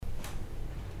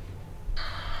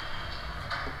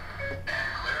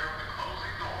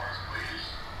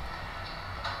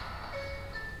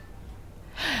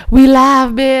We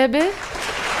live, baby. We fancy,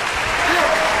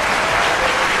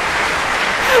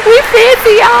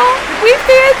 y'all. We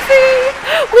fancy.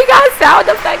 We got sound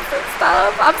effects and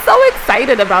stuff. I'm so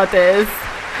excited about this.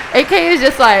 AK is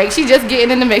just like, she just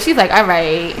getting in the mix. She's like, all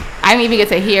right. I didn't even get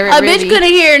to hear it. Bitch couldn't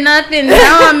hear nothing.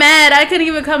 Now I'm mad. I couldn't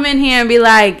even come in here and be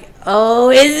like,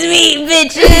 oh, it's me,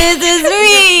 bitches. It's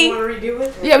me. You want to redo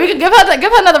it? Yeah, we can give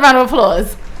her another round of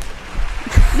applause.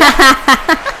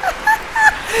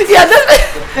 Yeah, this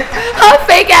her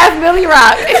fake ass Millie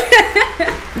Rock.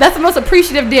 That's the most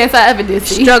appreciative dance I ever did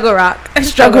see. Struggle rock.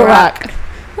 Struggle rock.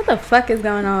 What the fuck is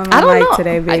going on with I don't my mic know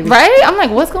today, baby? Right? I'm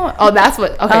like, what's going on? Oh, that's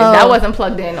what. Okay, that wasn't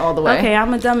plugged in all the way. Okay,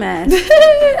 I'm a dumbass.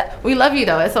 We love you,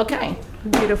 though. It's okay.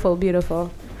 Beautiful,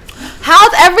 beautiful.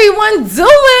 How's everyone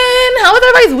doing? How was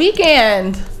everybody's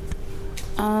weekend?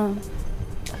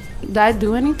 Did I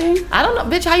do anything? I don't know.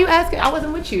 Bitch, how you asking? I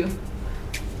wasn't with you.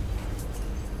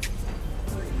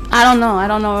 I don't know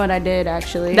what I did,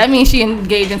 actually. That means she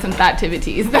engaged in some thought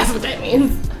activities. That's what that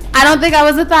means. I don't think I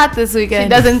was a thought this weekend. She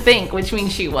doesn't think, which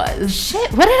means she was.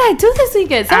 Shit, what did I do this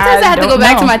weekend? Sometimes I have to go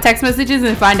back to my text messages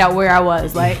and find out where I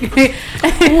was. Like,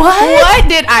 what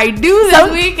did I do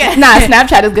this weekend? Nah,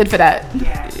 Snapchat is good for that.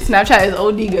 Snapchat is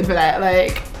OD good for that.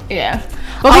 Like, yeah.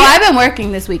 But I've been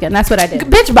working this weekend. That's what I did.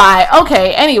 Bitch, bye.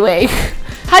 Okay, anyway.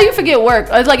 How you forget work?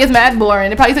 It's like, it's mad boring.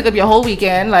 It probably took up your whole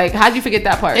weekend. Like, how'd you forget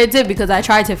that part? It did, because I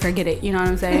tried to forget it. You know what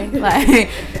I'm saying? Like,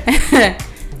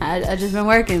 I just been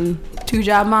working.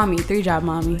 2-job mommy, 3-job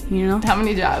mommy, you know? How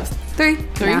many jobs? 3.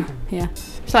 Nah, yeah.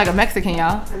 She's like a Mexican,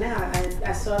 y'all. I know.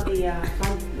 I saw the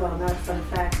not fun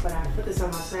fact, but I put this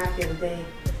on my Snap the other day.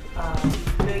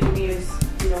 Millionaires,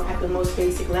 at the most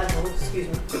basic level. Excuse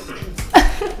me.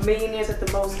 Millionaires at the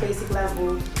most basic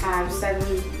level have 7,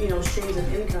 streams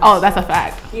of income. Oh, that's a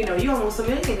fact. You almost a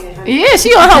millionaire. Honey. Yeah,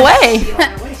 she on her way.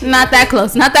 Not that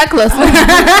close. You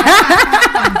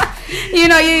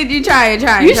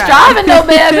trying. You striving though,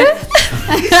 baby.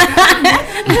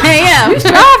 Yeah, you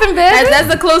striving, baby. That's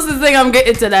the closest thing I'm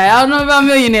getting to that. I don't know about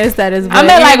millionaire status, but I'm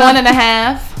at like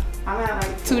 1.5. I'm at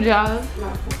like 2 jobs.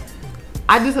 Not 4.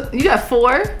 You got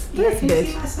 4? Yeah, This you see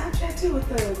bitch. my Snapchat too with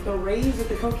the raves with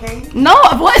the cocaine? No,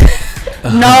 what?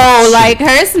 No, like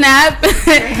her snap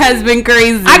has been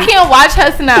crazy. I can't watch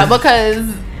her snap because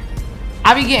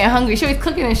I be getting hungry. She always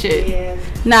cooking and shit. Yeah.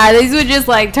 Nah, these were just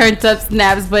like turned up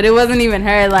snaps, but it wasn't even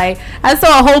her. Like, I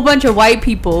saw a whole bunch of white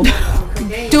people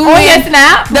doing your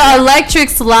snap? the electric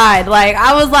slide. Like,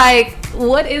 I was like,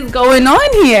 what is going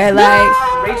on here? Like,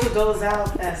 Rachel goes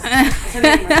out. That's her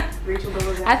name, right? Rachel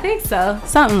goes out. I think so.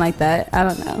 Something like that. I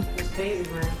don't know. It's crazy,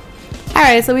 man. All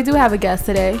right, so we do have a guest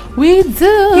today. We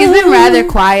do. He's been rather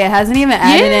quiet. Hasn't even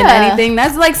added in anything.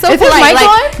 That's like so is polite. His mic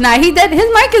on? Nah, his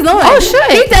mic is on. Oh shit.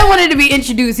 He then wanted to be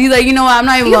introduced. He's like, you know what? I'm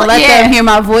not even gonna let them hear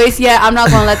my voice yet. I'm not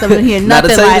gonna let them hear Now, to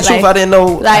nothing. tell you the truth, I didn't know.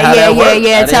 Like, how that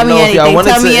worked. Tell me anything.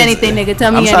 Tell me anything, nigga.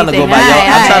 Tell me anything. I'm trying to go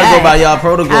by y'all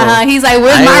protocol. He's like,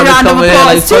 where's my round of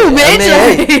applause too, bitch?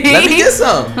 Let me get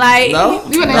some. Like, no,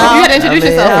 you gotta introduce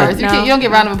yourself first. You don't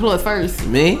get round of applause first.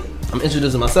 Me? I'm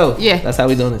introducing myself. Yeah. That's how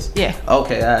we doing this. Yeah.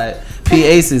 Okay, all right. P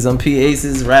Aces. I'm P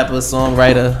Aces, rapper,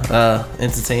 songwriter,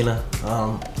 entertainer,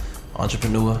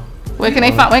 entrepreneur. Where can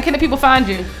Where can the people find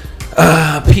you?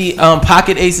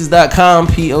 Pocketaces.com,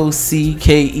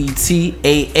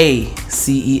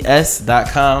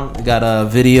 POCKETAACES.com. We got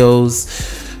videos,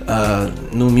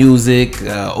 new music,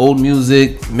 old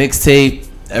music, mixtape,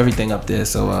 everything up there.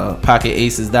 So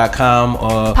pocketaces.com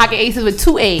or Pocket Aces with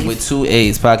 2 A's. With 2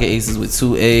 A's. Pocket Aces with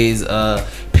 2 A's.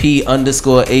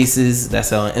 P_Aces.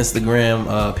 That's on Instagram.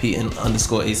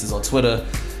 P_Aces on Twitter.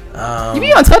 You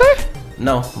be on Twitter?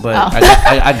 No, but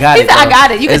I got it. I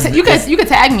got it. You can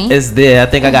tag me. It's there. I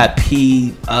think I got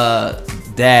P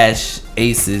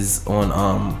 -Aces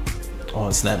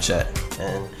on Snapchat.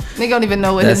 And nigga don't even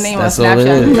know what his name on that's all it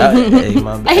Snapchat is.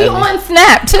 and he on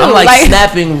Snap too. I'm like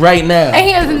snapping right now. And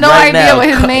he has no idea what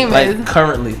his name is.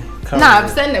 Currently. Nah, I'm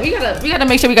sending it. We gotta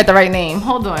make sure we got the right name.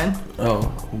 Hold on.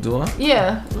 Oh, do I?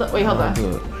 Yeah. Look, wait, hold on.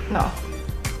 Do it. No.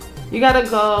 You gotta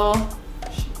go.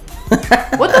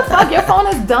 What the fuck? Your phone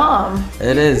is dumb.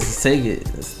 It is. Take it.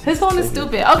 His phone is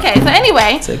stupid. Okay, so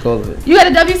anyway. Take all of it. You got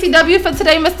a WCW for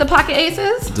today, Mr. Pocket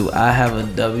Aces? Do I have a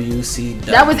WCW?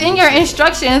 That was in your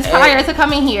instructions prior to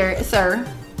coming here, sir.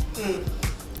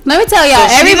 Let me tell y'all,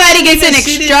 everybody gets an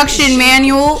instruction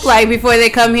manual, like, before they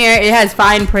come here. It has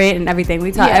fine print and everything.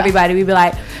 We tell everybody, we be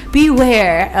like,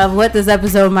 beware of what this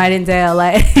episode might entail.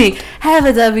 Like, have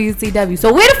a WCW.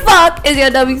 So where the fuck is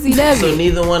your WCW? So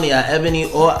neither one of y'all, Ebony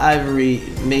or Ivory,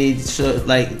 made sure,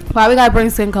 like... Why we gotta bring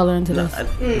skin color into this?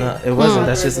 No, it wasn't.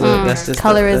 That's just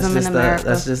colorism in America.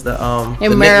 That's just the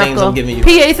in nicknames I'm giving you.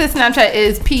 P Aces Snapchat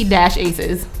is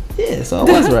P-Aces. Yeah, so I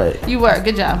was right. You were.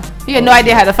 Good job. He had no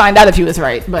idea how to find out if he was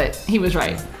right, but he was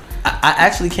right. I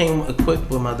actually came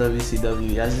equipped with my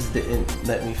WCW. I just didn't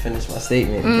let me finish my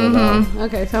statement. Mm-hmm. But,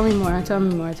 Okay, tell me more. I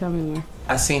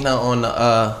seen her on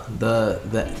the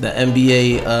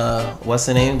NBA what's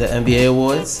her name? The NBA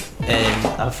awards, and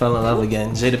I fell in love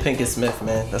again. Jada Pinkett Smith,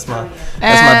 man. That's my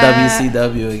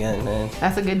WCW again, man.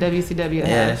 That's a good WCW.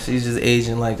 Yeah, she's just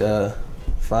aging like a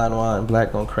fine wine,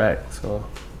 black on crack. So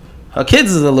her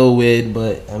kids is a little weird,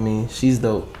 but I mean she's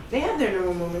dope. They have their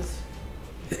normal moments.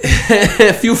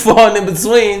 A few falling in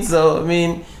between, so I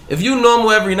mean, if you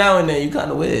normal every now and then, you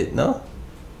kind of weird, no?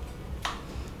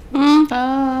 Yeah,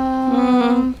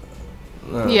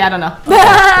 I don't know.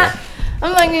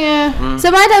 I'm like, yeah.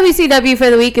 So my WCW for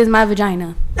the week is my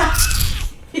vagina.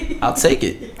 I'll take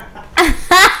it.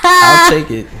 I'll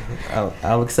take it.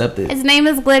 I'll accept it. Its name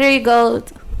is Glittery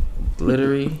Gold.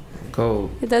 Glittery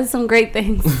Gold. It does some great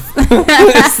things.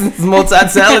 It's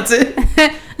multi-talented.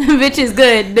 Bitch is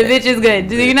good. The bitch is good.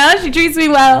 Do you know? She treats me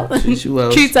well. Treats you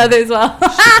well. Treats others well.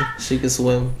 She can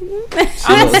swim.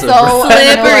 I'm so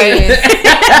slippery.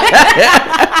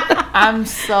 I'm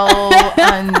so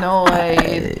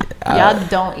annoyed. Y'all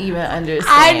don't even understand.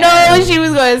 I know she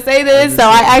was going to say this, so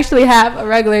I actually have a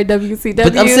regular WCW.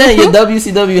 But I'm saying your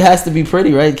WCW has to be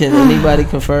pretty, right? Can anybody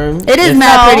confirm? It is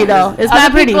mad pretty, though. It's Other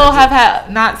not pretty. people have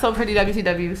had not so pretty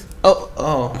WCWs.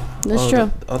 That's true.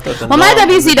 Well, my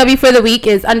WCW for the week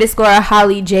is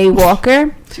 _Holly J.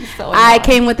 Walker. She's so I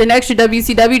came with an extra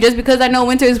WCW just because I know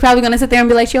Winter is probably going to sit there and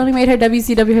be like, she only made her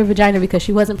WCW her vagina because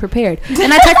she wasn't prepared.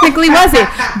 And I technically wasn't.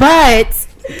 But,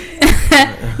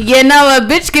 you know, a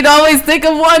bitch can always think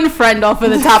of one friend off of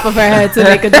the top of her head to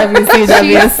make a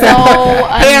WCW. She's so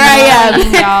here I am.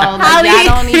 Y'all. Like, Holly I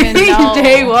don't even know.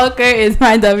 J. Walker is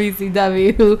my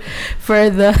WCW for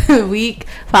the week.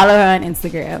 Follow her on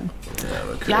Instagram.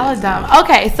 Y'all are dumb.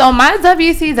 Okay, so my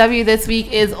WCW this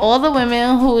week is all the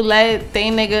women who let they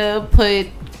nigga put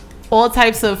all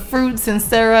types of fruits and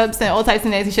syrups and all types of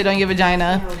nasty shit on your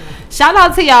vagina. Shout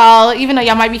out to y'all, even though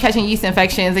y'all might be catching yeast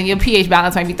infections and your pH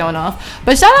balance might be thrown off.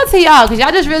 But shout out to y'all, because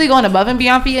y'all just really going above and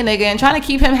beyond for your nigga and trying to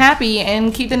keep him happy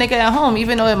and keep the nigga at home,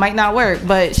 even though it might not work.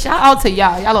 But shout out to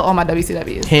y'all. Y'all are all my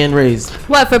WCWs. Hand raised.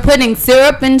 What, for putting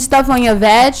syrup and stuff on your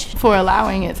veg? For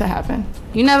allowing it to happen.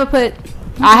 You never put...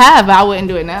 I have, but I wouldn't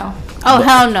do it now. Oh,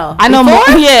 hell no. I know more.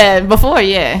 Yeah, before,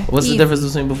 yeah. What's the difference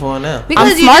between before and now?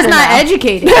 Because you're just not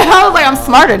educated. I was like, I'm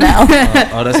smarter now.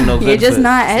 That's no good. You're just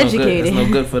not educated. That's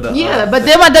no good for the... Yeah, but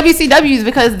they're my WCWs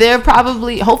because they're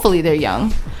probably, hopefully they're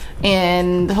young.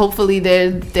 And hopefully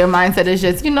their mindset is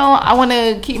just, you know, I want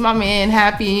to keep my man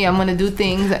happy. I'm going to do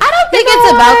things. I don't think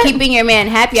it's about keeping your man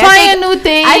happy. Trying new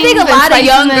things. I think a lot of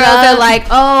young girls are like,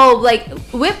 oh, like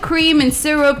whipped cream and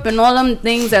syrup and all them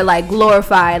things are like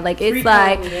glorified. Like it's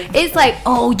like,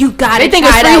 oh, you gotta try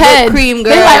that whipped cream,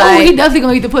 girl. They're like, oh, he definitely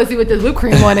gonna eat the pussy with this whipped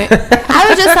cream on it. I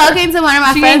was just talking to one of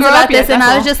my friends about this, and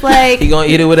I was just like, he gonna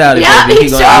eat it without it. Yeah, baby. he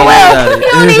sure will. You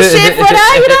don't need shit for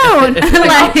that. You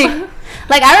don't.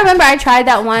 Like I remember I tried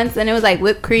that once, and it was like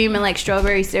whipped cream and like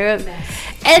strawberry syrup.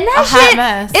 And that shit,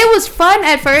 it was fun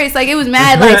at first. Like, it was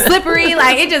mad, like, slippery.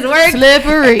 Like, it just worked.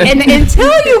 Slippery. And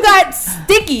until you got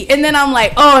sticky. And then I'm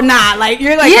like, oh, nah. Like,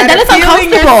 you're, like, yeah, that is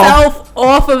feeling yourself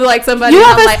off of, like, somebody. You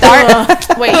ever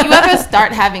you ever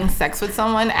start having sex with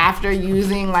someone after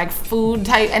using, like, food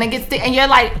type, and it gets and you're,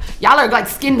 like, y'all are, like,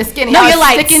 skin to skin. And no, you're,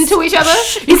 like, sticking to each other.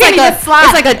 You can't even slide.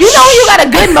 It's like you know you got a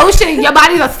good motion, your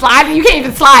body's a slide, and you can't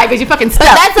even slide because you fucking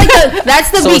stuck. That's, like, that's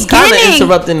the so beginning. So it's kind of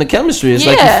interrupting the chemistry. It's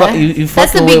like you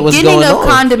fucking with what's going on. Of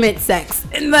condiment sex.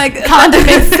 And like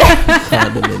condiment sex.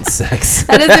 Condiment sex.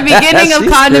 That is the beginning of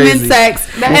condiment sex.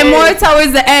 And more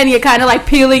towards the end, you're kind of like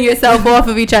peeling yourself off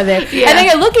of each other. Yeah. And then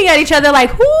you're looking at each other like,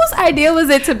 whose idea was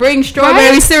it to bring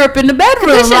strawberry syrup in the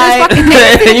bedroom? Like,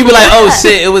 and you be like, oh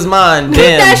shit, it was mine.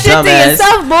 Damn, that shit to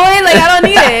yourself, boy. Like, I don't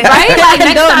need it. Right? Like,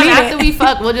 next time after we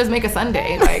fuck, we'll just make a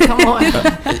sundae. Like, come on.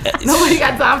 Nobody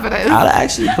got time for this. I'd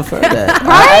actually prefer that. Right?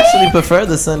 I actually prefer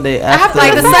the sundae after.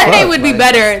 Like, the sundae would be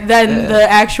better than the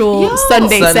actual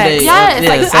Sunday sex. Yeah,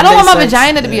 like, I don't want my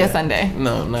vagina to be a Sunday.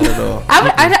 No, not at all.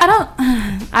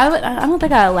 I don't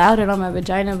think I allowed it on my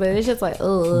vagina, but it's just like,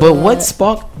 ugh. But what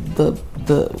sparked the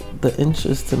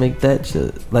interest to make that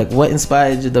shit? Like, what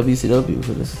inspired your WCW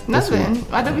for this? Nothing.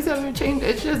 My WCW changed.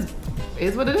 It's just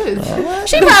is what it is.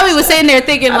 She probably was sitting there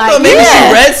thinking like, maybe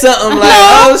she read something like,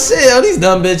 oh shit, all these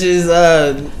dumb bitches,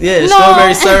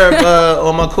 strawberry syrup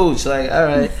on my cooch. Like, all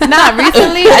right. Nah,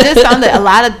 recently I just found that a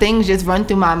lot of things just run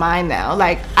through my mind now.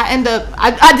 Like,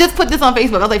 I just put this on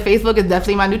Facebook. I was like, Facebook is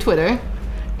definitely my new Twitter.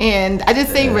 And I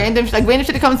just say random shit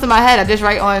that comes to my head. I just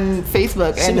write on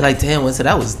Facebook. She'd be like, damn, Winston,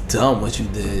 that was dumb what you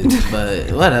did.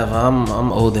 But whatever,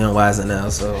 I'm older and wiser now,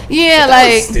 so. Yeah, that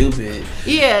was stupid.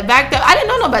 Yeah, back then, I didn't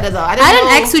know no better though. I had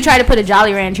an ex who tried to put a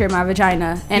Jolly Rancher in my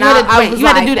vagina. And you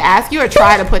had to do to ask you or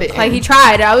try to put it in? Like, he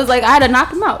tried. And I was like, I had to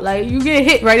knock him out. Like, you get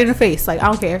hit right in the face. Like, I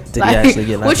don't care. Did like, he actually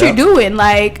get knocked what you out? doing?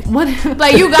 Like, what?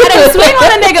 Like, you gotta swing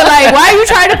on a nigga. Like, why are you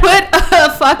trying to put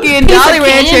a fucking Jolly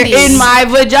Rancher in my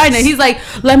vagina? He's like,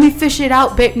 let me fish it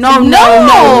out, babe. No.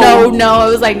 I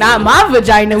was like, not my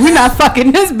vagina. We not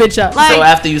fucking this bitch up. Like, so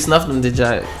after you snuffed him, did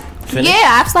y'all finish?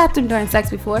 Yeah, I've slapped him during sex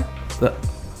before.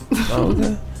 Oh,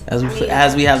 okay.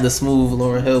 As we have the smooth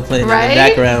Lauryn Hill playing right? in the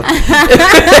background.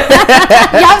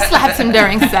 Y'all slapped him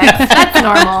during sex. That's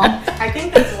normal. I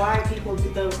think that's why people,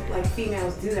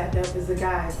 females do that though, is the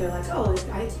guys. They're like, oh,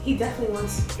 he definitely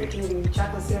wants freaking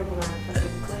chocolate syrup on my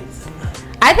fucking clicks.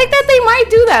 I think that they might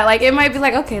do that. Like, it might be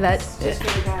like, okay, that's just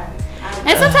for the guy.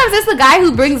 And sometimes it's the guy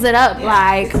who brings it up,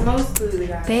 like, it's mostly the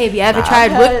guy. Babe, you ever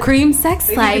tried whipped cream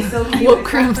sex? Like, whipped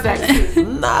cream sex.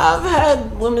 Nah, I've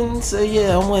had women say,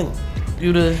 yeah, I want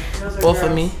you to offer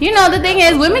me. You know, the thing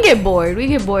is, women get bored. We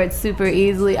get bored super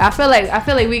easily. I feel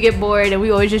like we get bored, and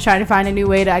we always just trying to find a new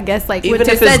way to, I guess, like, even if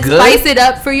it's good, spice it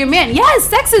up for your man. Yes,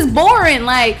 sex is boring.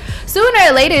 Like, sooner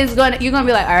or later, you're gonna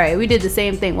be like, all right, we did the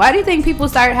same thing. Why do you think people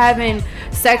start having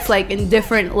sex like in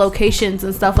different locations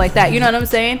and stuff like that? You know what I'm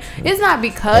saying? It's not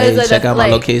because of check out my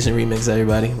like, location remix,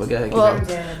 everybody. Well,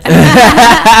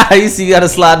 you see, you gotta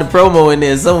slide the promo in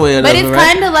there somewhere. But it's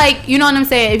kind of like, you know what I'm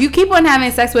saying? If you keep on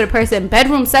having sex with a person,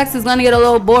 bedroom sex is gonna get a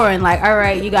little boring. Like, all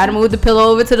right, you gotta move the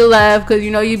pillow over to the left because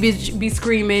you know you be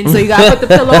screaming, so you gotta put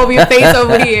the pillow over your face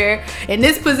over here. In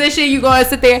this position, you gonna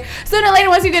sit there. Sooner or later,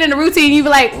 once you get in the routine, you be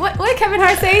like, what did Kevin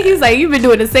Hart say? He's like, you've been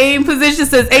doing the same position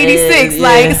since '86,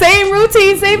 like same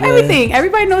routine, same everything.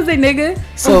 Everybody knows they nigga.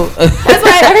 So that's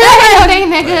why everybody knows they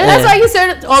nigga. That's why you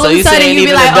start all of a sudden you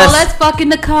be like, oh, let's fuck in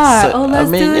the car. Let's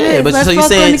do this. But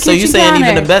so you saying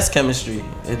even the best chemistry?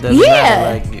 It doesn't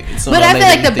matter. Like, but I feel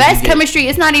like the best chemistry,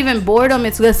 it's not even boredom.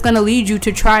 It's just gonna lead you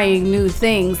to trying new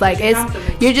things. Like,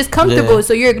 you're just comfortable,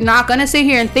 so you're not gonna sit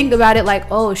here and think about it like,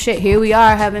 oh shit, here we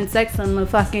are having sex on the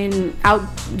fucking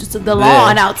the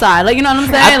lawn outside. Like, you know what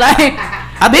I'm saying?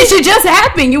 Bitch, it just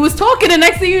happened. You was talking, the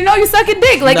next thing you know, you sucking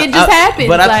dick. Like, it just happened.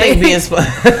 But I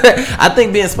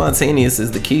think being spontaneous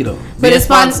is the key, though. But is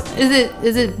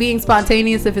it being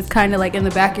spontaneous if it's kind of like in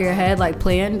the back of your head, like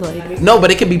planned? Like, no,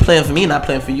 but it can be planned for me, not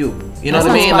planned for you. You know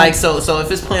what I mean? Like, so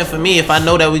if it's planned for me, if I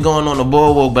know that we going on a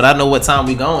boardwalk, but I know what time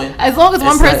we going, as long as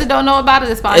one person don't know about it,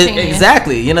 it's spontaneous.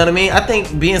 Exactly. You know what I mean? I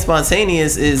think being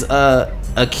spontaneous is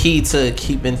a key to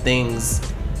keeping things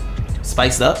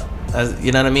spiced up.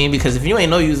 You know what I mean? Because if you ain't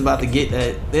know you was about to get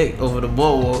that dick over the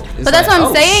boardwalk, but that's what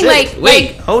I'm saying. Shit.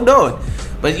 Wait, hold on.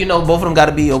 But you know, both of them got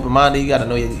to be open minded. You got to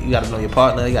know your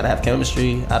partner. You got to have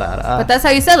chemistry. But that's how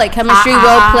you said, like, chemistry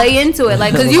will play into it.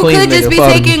 Like, because you could just be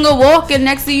taking a walk, and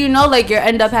next thing you know, like, you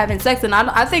end up having sex. And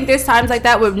I think there's times like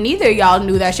that where neither of y'all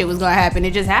knew that shit was gonna happen.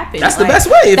 It just happened. That's the best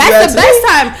way. That's the best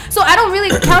time. So I don't really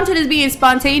count it as being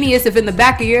spontaneous if in the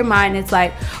back of your mind it's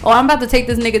like, oh, I'm about to take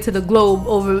this nigga to the Globe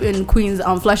over in Queens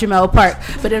on Flushing Meadow Park.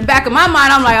 But in the back of my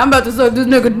mind, I'm like, I'm about to suck this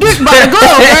nigga dick by the Globe,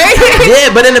 right?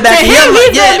 Yeah, but in the back of your mind,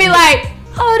 he's gonna be like,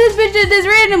 oh, this bitch did this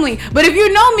randomly. But if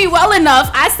you know me well enough,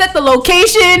 I set the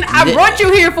location. I brought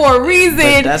you here for a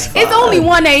reason. It's only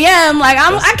 1 a.m. Like,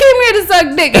 I came here to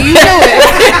suck dick, and you knew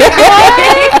it.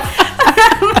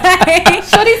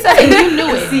 Shorty said you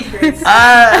knew it.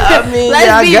 I mean,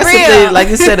 I guess real. if they, like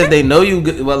you said, if they know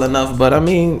you well enough. But I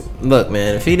mean, look,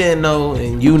 man, if he didn't know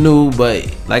and you knew, but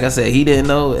like I said, he didn't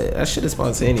know, that shit is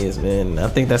spontaneous, man. I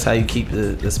think that's how you keep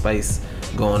the spice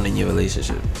going in your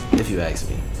relationship, if you ask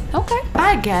me. Okay,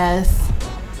 I guess.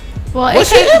 Well, what's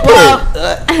your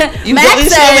input? You Max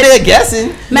said, over there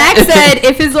guessing. Max said,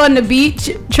 if it's on the beach,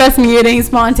 trust me, it ain't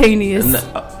spontaneous.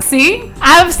 No. See?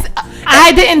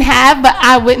 I didn't have, but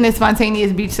I witnessed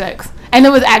spontaneous beach sex. And it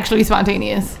was actually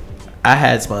spontaneous. I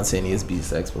had spontaneous beach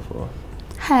sex before.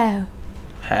 How?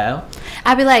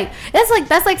 I'd be like,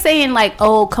 that's like saying like,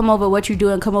 oh, come over, what you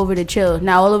doing? Come over to chill.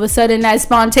 Now all of a sudden that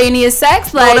spontaneous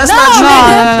sex, like, no, that's not true.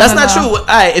 That's not true. All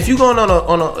right, if you going on a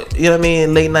you know what I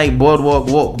mean, late night boardwalk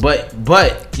walk,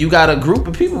 but you got a group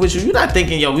of people with you, you're not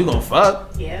thinking, yo, we gonna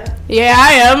fuck. Yeah,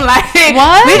 I am. Like,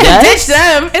 what? We can ditch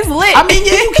them. It's lit. I mean,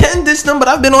 yeah, you can ditch them, but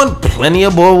I've been on plenty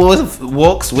of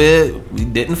boardwalks where we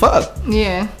didn't fuck.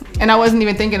 Yeah. And I wasn't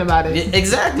even thinking about it. Yeah,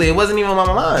 exactly. It wasn't even on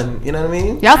my mind. You know what I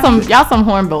mean? Y'all some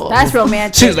hornballs. That's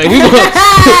romantic. She was like, we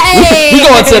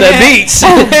going to the beach.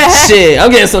 Shit,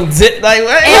 I'm getting some dip. Like,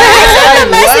 what? And I sent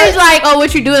a message like, oh,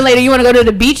 what you doing later? You want to go to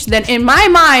the beach? Then in my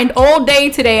mind, all day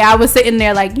today, I was sitting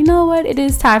there like, you know what? It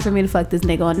is time for me to fuck this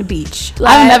nigga on the beach.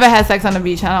 Like, I've never had sex on the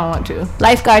beach. I don't want to.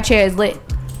 Lifeguard chair is lit.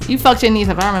 You fucked your knees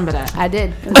up. I remember that. I did.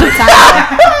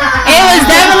 It was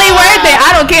definitely worth it. I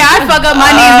don't care. I'd fuck up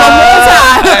my knees one more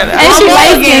time. And she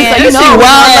light skin, so you know. She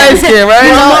wild light skin,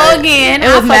 right? One more again. It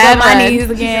was I fuck up my mad. knees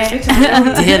again.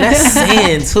 Yeah, that's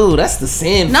sand too. That's the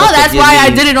sand. No, that's why I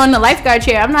did it on the lifeguard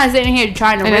chair. I'm not sitting here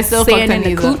trying to And rinse it still sand fucked in the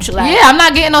her knees cooch. up. Like, Yeah, I'm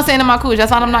not getting no sand in my cooch.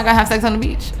 That's why I'm not gonna have sex on the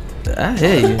beach. I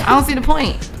hear you. I don't see the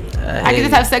point. I can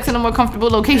just have sex in a more comfortable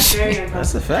location.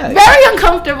 That's a fact. Very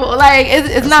uncomfortable. Like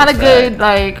it's not a good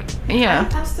like yeah.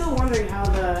 I'm still wondering how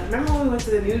remember when we went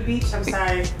to the nude beach? I'm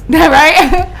sorry.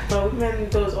 Right? But when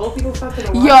those old people fucking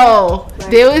in the water, Yo,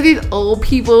 like, there was these old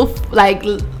people like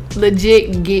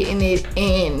legit getting it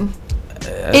in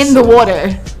the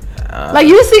water. Like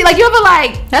you see, like you ever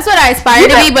like that's what I aspire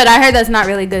to be, but I heard that's not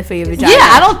really good for your vagina. yeah,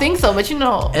 I don't think so, but you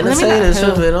know, And to tell you the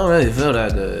truth, it don't really feel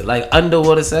that good. Like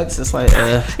underwater sex, it's like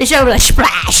It should be like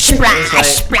splash, splash, like-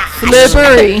 splash.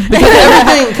 slippery.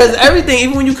 because everything,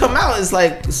 even when you come out, it's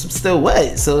like still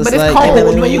wet. So it's But it's like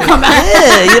cold when you come out.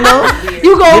 Yeah, you know.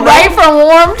 You go right from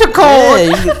warm to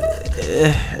cold.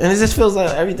 Yeah, and it just feels like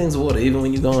everything's water. Even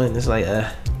when you go in, it's like,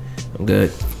 I'm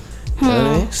good. You know what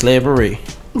I mean? Slavery.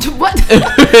 What? Yo,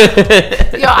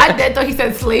 I thought he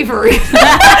said slavery.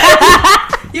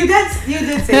 You did say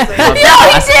slavery. Yo, he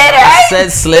did, I right? said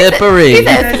slippery. He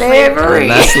said slavery.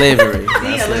 Not slavery.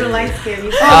 See, a little light skin.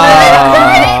 You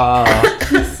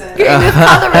Getting this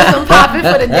colorism popping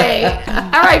for the day.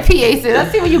 All right, Aces.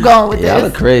 Let's see where you going with Y'all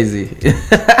this. are crazy.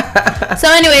 So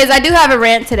anyways, I do have a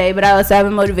rant today, but I also have a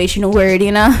motivational word,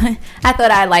 you know. I thought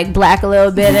I'd like black a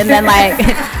little bit and then like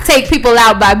take people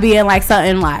out by being like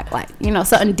something like you know,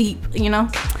 something deep, you know.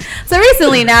 So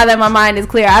recently, now that my mind is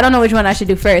clear, I don't know which one I should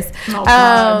do first. Oh,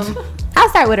 God. I'll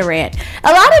start with a rant.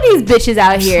 A lot of these bitches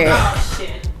out here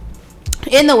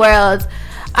in the world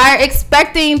are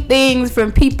expecting things from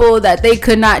people that they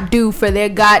could not do for their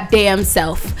goddamn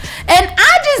self, and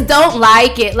I just don't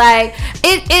like it. Like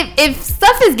if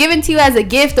stuff is given to you as a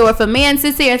gift, or if a man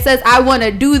sits here and says I want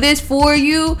to do this for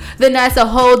you, then that's a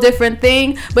whole different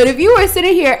thing. But if you were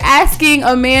sitting here asking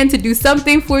a man to do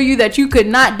something for you that you could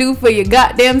not do for your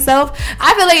goddamn self,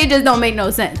 I feel like it just don't make no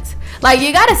sense. Like,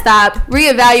 you gotta stop,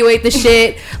 reevaluate the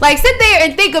shit. Like, sit there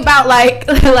and think about like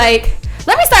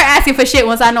let me start asking for shit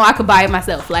once I know I could buy it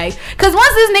myself. Like, cause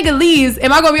once this nigga leaves,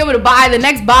 am I gonna be able to buy the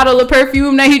next bottle of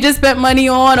perfume that he just spent money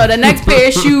on, or the next pair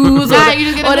of shoes, Nah, you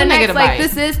just get a or the new nigga next to like buy it.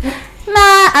 this is. Nah,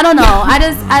 I don't know.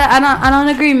 I don't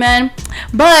agree, man.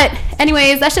 But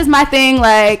anyways, that's just my thing.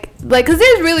 Like, cause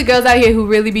there's really girls out here who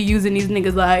really be using these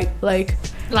niggas like.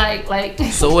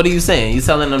 So what are you saying? You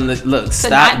telling them to look, not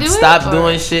stop do it,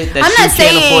 doing shit that I'm you not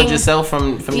can't afford saying- yourself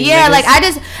from these Yeah, niggas? like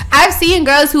I've seen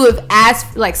girls who have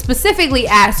asked, like specifically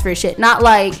asked for shit, not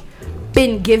like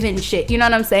been given shit. You know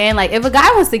what I'm saying? Like, if a guy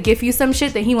wants to give you some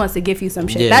shit, then he wants to give you some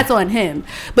shit. Yeah. That's on him.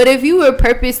 But if you were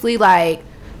purposely like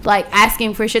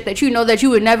asking for shit that you know that you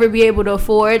would never be able to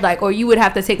afford, like, or you would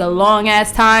have to take a long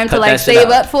ass time to Cut like that shit save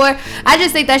out. up for, I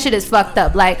just think that shit is fucked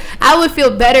up. Like, I would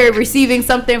feel better receiving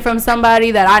something from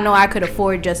somebody that I know I could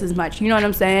afford just as much. You know what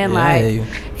I'm saying? Yeah, I Like, hear you.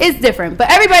 it's different,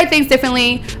 but everybody thinks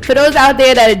differently. For those out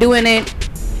there that are doing it,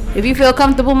 if you feel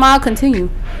comfortable, Ma, continue.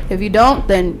 If you don't,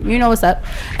 then you know what's up.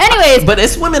 Anyways, But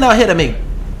it's women out here that make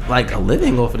like a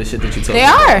living off of the shit that you talking they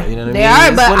about. are. You know what They I mean? are,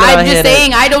 It's but women out I'm here just that-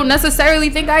 saying I don't necessarily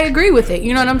think I agree with it.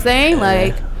 You know what I'm saying?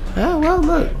 Like, Oh, well,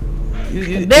 look.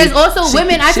 there's also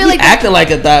women. I feel be like acting like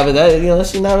a thought, but that, you know,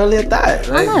 she's not really a thought.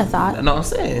 I'm not a thought. No, I'm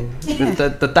saying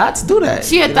the thoughts do that.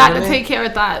 She a You know thought what to I mean? take care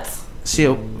of thoughts. Say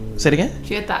it again.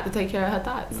 She a thought to take care of her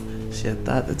thoughts. She a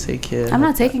thought to take care. I'm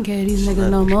not taking care of these niggas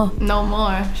no more. No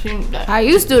more. I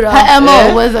used to though. Her MO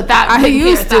Yeah. was a thought. I taking care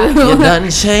used of to. thoughts. You done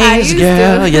used changed, to.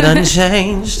 girl. You done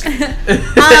changed.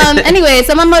 Anyway,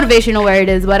 so my motivational word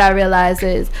is, what I realize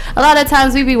is, a lot of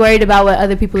times we be worried about what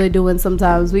other people are doing.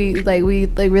 Sometimes we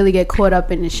really get caught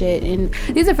up in the shit, and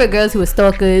these are for girls who are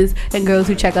stalkers and girls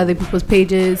who check other people's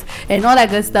pages and all that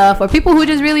good stuff, or people who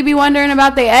just really be wondering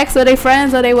about their ex or their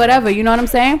friends or they whatever. You know what I'm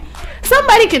saying?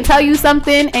 Somebody can tell you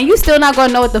something and you still not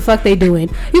gonna know what the fuck they doing.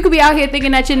 You could be out here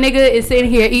thinking that your nigga is sitting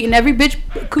here eating every bitch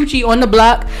coochie on the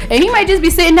block, and he might just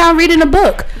be sitting down reading a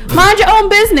book. Mind your own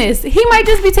business. He might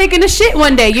just be taking a shit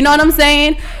one day. You know what I'm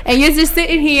saying? And you're just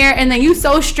sitting here, and then you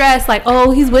so stressed, like,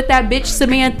 oh, he's with that bitch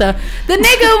Samantha. The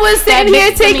nigga was sitting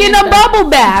here bitch taking Samantha. a bubble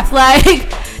bath.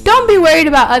 Like, don't be worried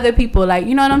about other people. Like,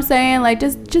 you know what I'm saying? Like,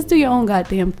 just do your own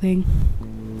goddamn thing.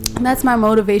 And that's my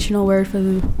motivational word for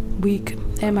the week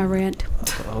and my rant.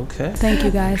 Okay. Thank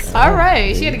you, guys. All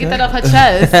right. She had to get that off her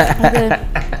chest.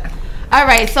 All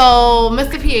right. So,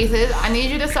 Mr. Pieces, I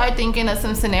need you to start thinking of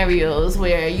some scenarios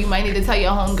where you might need to tell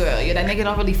your homegirl, that nigga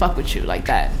don't really fuck with you like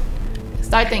that.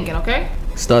 Start thinking, okay?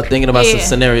 Start thinking about some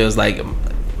scenarios like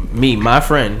me, my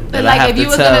friend. That like I have if you to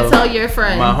was gonna tell your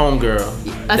friend my homegirl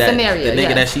a scenario, the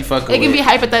nigga that she fucking with. It can be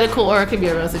hypothetical or it can be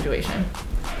a real situation.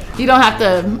 You don't have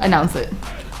to announce it.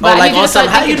 But like on some,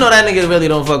 how you know that nigga really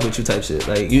don't fuck with you type shit?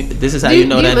 Like this is how you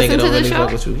know that nigga don't really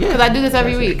fuck with you. Yeah, because I do this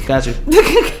every week. Got you.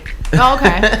 Oh,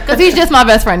 okay, because he's just my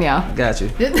best friend, y'all. Got you.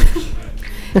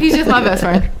 He's just my best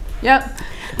friend. Yep.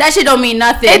 That shit don't mean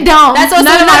nothing. It don't. That's also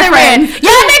another friend.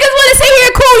 Y'all niggas want to sit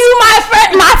here call you my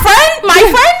friend? My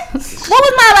friend? What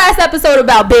was my last episode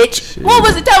about, bitch? Shit. What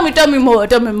was it? Tell me more.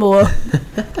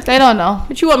 They don't know.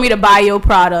 But you want me to buy your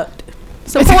product?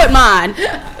 Support mine.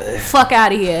 Fuck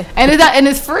out of here. And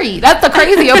it's free. That's the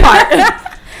crazier part.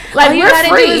 Like, all you gotta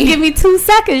do is give me 2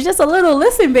 seconds, just a little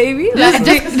listen, baby. Just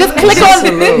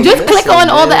click on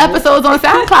all the episodes on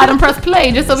SoundCloud and press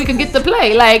play, just so we can get the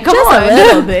play. Like, come on, a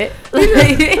little bit.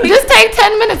 Just take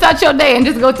 10 minutes out your day and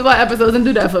just go through our episodes and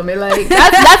do that for me. Like,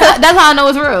 that's how I know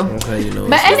it's real. That's how you know.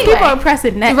 But anyway, people are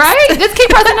pressing next, right? Just keep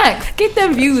pressing next. Get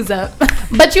them views up.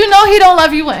 But you know he don't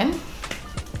love you when.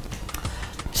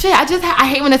 Shit, I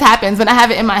hate when this happens, when I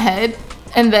have it in my head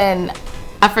and then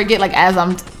I forget, like, as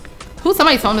I'm.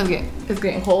 Somebody's phone is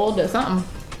getting cold or something.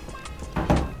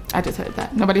 I just heard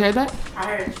that. Nobody heard that? I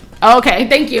heard. Okay,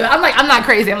 thank you. I'm not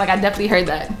crazy. I definitely heard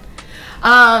that.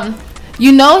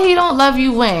 You know he don't love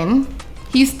you when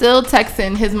he's still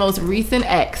texting his most recent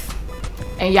ex,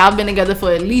 and y'all been together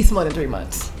for at least more than 3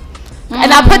 months.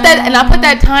 And I put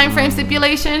that time frame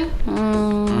stipulation.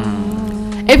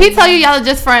 If he tell you y'all are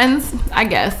just friends, I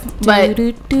guess. But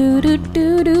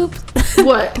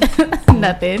what?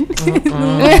 Nothing.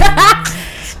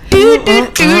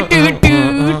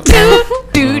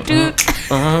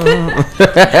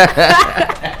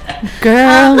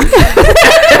 Girl.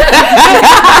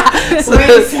 It's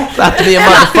about to be a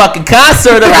motherfucking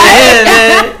concert over here,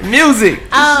 man. Music.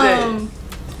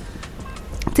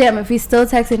 Damn, if he's still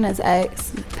texting his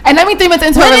ex. And let me 3 months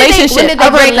into a relationship. When did they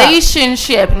break up?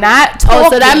 Relationship, not talking. Oh,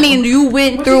 so that means you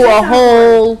went through a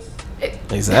whole.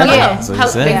 Exactly. Yeah.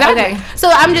 Exactly. Okay. So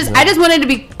I just wanted to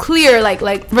be clear, like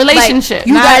relationship. Like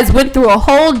you guys went through a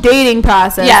whole dating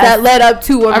process that led up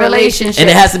to a relationship. And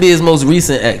it has to be his most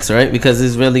recent ex, right? Because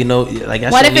there's really no like.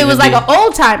 What if it was like an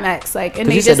old time ex, like, and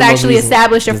they just actually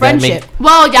established a friendship?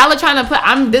 Well, y'all are trying to put.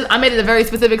 I made it a very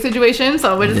specific situation,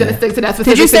 so we're just gonna stick to that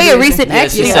specific. Did you say situation. a recent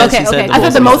ex? Yeah, okay. I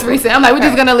said the most recent. I'm like, we're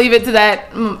just gonna leave it to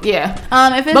that. Yeah.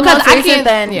 If it's because most recent,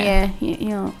 then you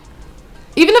know.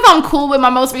 Even if I'm cool with my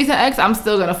most recent ex, I'm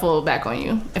still gonna fall back on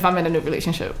you if I'm in a new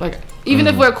relationship. Like, even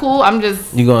if we're cool, I'm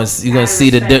just you're gonna see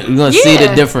the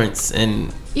difference.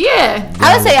 And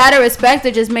I would say out of respect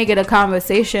to just make it a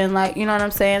conversation. Like, you know what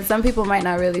I'm saying? Some people might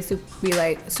not really be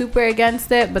like super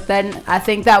against it, but then I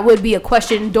think that would be a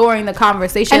question during the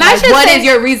conversation. And like, what is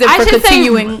your reason for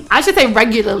continuing? I should say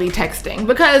regularly texting,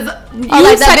 because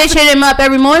like that bitch hit him up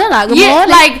every morning. Like, good morning.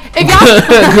 Like, if y'all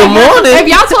good morning. If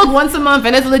y'all talk once a month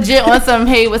and it's legit on some,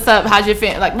 hey, what's up? How's your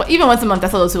feel? Like, even once a month,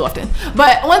 that's a little too often.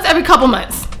 But once every couple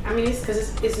months. I mean, it's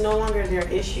because it's no longer their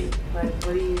issue. Like,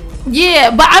 what do you? Yeah,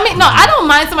 but I mean, no, I don't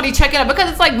mind somebody checking up, because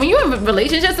it's like when you're in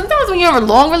relationships, sometimes when you're in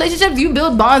long relationships, you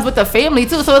build bonds with the family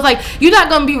too. So it's like you're not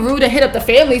gonna be rude and hit up the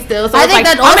family still. So I think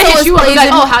that also hit you up like,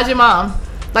 oh, how's your mom?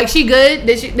 Like, she good?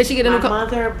 Did she get a new? My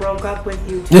mother broke up with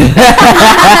you.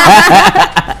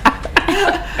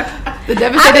 The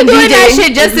I've been doing that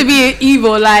shit just to be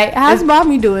evil. Like, how's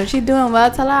mommy doing? She doing well.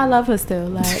 Tell her I love her still.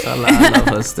 Like, tell her I love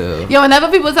her still. Yo, whenever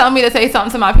people tell me to say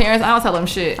something to my parents, I don't tell them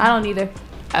shit. I don't either.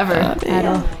 Ever. At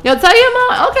all. Yo, tell your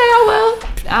mom. Okay, I will.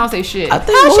 I don't say shit. I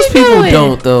think most people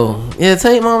don't though. Yeah,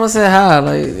 tell your mama say hi.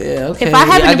 Like, yeah, okay. If I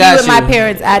happen to be with my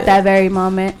parents at that very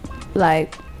moment,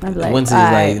 like, I'm like, Wincy's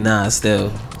like, nah,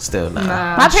 still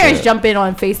nah. My parents jump in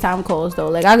on FaceTime calls though.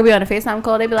 Like, I could be on a FaceTime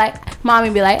call, they be like,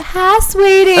 mommy be like, hi,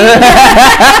 sweetie.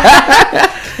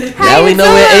 Now we know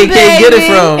where AK baby? get it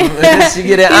from. She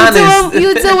get it honest.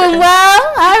 You doing well?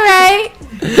 All right.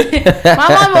 My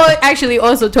mom actually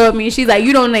also told me, she's like,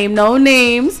 you don't name no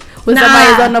names when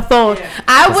somebody's on the phone. Yeah.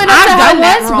 I went up to her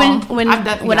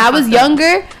once when I was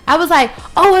younger. I was like,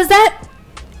 oh, is that?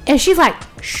 And she's like,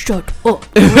 shut up.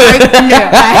 Right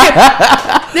there.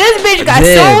 This bitch got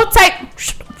so tight.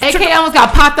 AK almost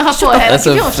got popped in her forehead. That's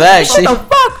a fact. What the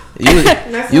fuck?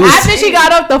 After she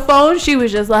got off the phone, she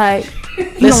was just like,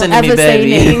 Listen to me,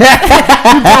 baby. You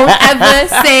don't ever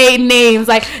say names.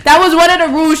 Like, that was one of the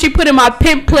rules she put in my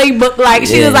pimp playbook. Like,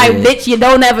 she was like, bitch, you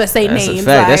don't ever say That's names. A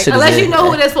fact. Like, unless you know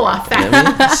who it is for a fact.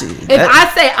 Yeah, If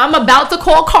I say I'm about to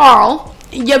call Carl,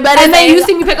 you better and then you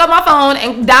see me pick up my phone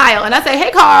and dial, and I say,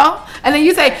 hey, Carl. And then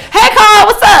you say, hey, Carl,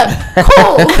 what's up?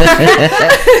 Cool.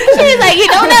 She's like, you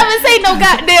don't ever say no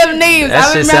goddamn names.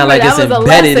 That shit sound like it's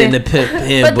embedded in the pimp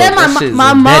handbook. But then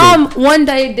my mom one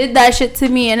day did that shit to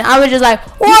me, and I was just like,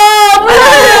 whoa,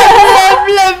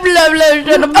 blah, blah, blah,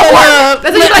 blah, blah.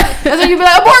 That's when you be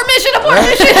like, abort mission.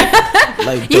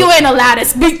 Like, you ain't allowed to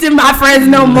speak to my friends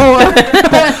no more.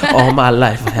 All my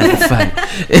life I had to fight.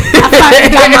 I finally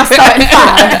got my starting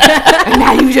five. And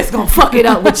now you just gonna fuck it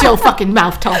up with your fucking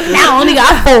mouth talking. Now I only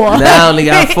got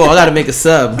 4. I gotta make a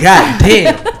sub. God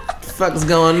damn. What the fuck is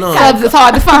going on? Subs is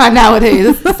hard to find nowadays.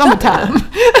 It's summertime.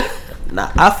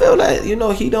 Nah, I feel like, you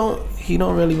know, he don't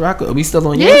really rock with. We still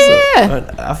on your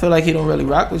side. I feel like he don't really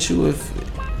rock with you if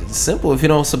it's simple, if he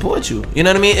don't support you. You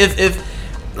know what I mean? If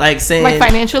like saying, like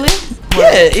financially.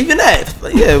 Yeah, even that.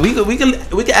 Yeah, we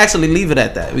could actually leave it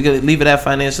at that. We could leave it at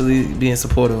financially being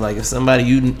supportive. Like if somebody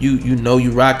you know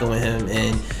you rocking with him,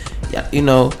 and you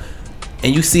know,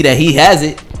 and you see that he has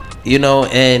it, you know,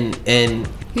 and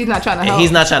he's not trying to help.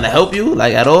 He's not trying to help you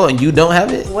like at all, and you don't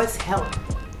have it. What's help?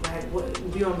 Like, what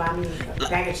you don't buy me a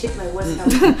bag of chips? Like, what's help?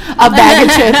 A bag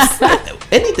of chips.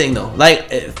 Anything though,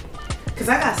 like. Cause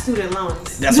I got student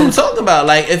loans. That's what I'm talking about.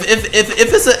 Like if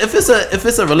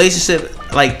it's a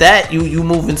relationship like that, you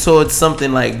moving towards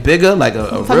something like bigger, like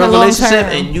a real relationship,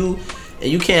 and you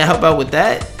can't help out with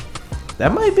that.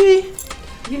 That might be.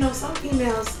 You know, some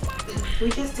females,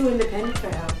 we just too independent for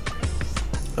help.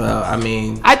 Well, I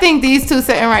mean, I think these two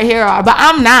sitting right here are, but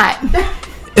I'm not.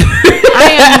 I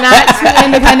am not too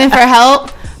independent for help.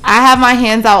 I have my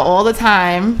hands out all the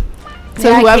time.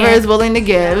 To whoever is willing to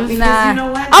give. Nah. You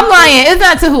know what? I'm lying. It's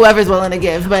not to whoever's willing to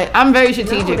give, but I'm very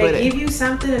strategic with it. They give you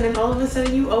something, and then all of a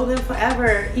sudden you owe them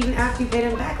forever, even after you pay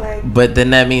them back. Like, but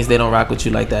then that means they don't rock with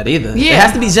you like that either. Yeah. It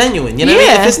has to be genuine. You know what I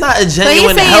mean? If it's not a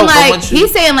genuine help, like,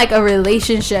 he's saying like a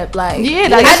relationship, like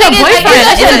like I think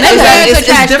it's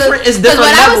different. It's different.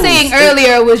 What I was saying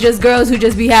earlier was just girls who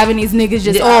just be having these niggas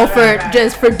just all for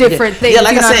different things. Yeah,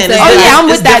 like I said, I'm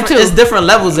with that too. It's different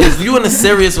levels. If you in a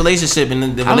serious relationship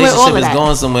and the relationship is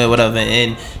going somewhere, whatever,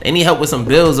 and they need help with some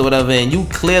bills or whatever, and you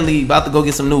clearly about to go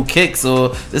get some new kicks or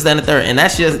this, that, and the third, and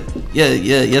that's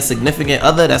your significant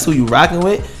other, that's who you rocking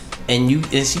with, and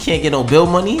she can't get no bill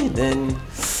money, then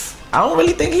I don't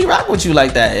really think he rock with you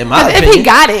like that. In my opinion, if he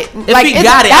got it,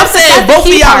 I'm saying if both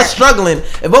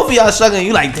of y'all are struggling,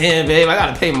 you like, damn, babe, I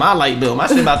gotta pay my light bill. My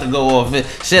shit about to go off.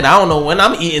 Shit, I don't know when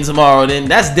I'm eating tomorrow. Then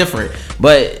that's different.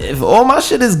 But if all my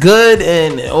shit is good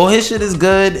and all his shit is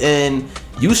good and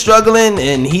you struggling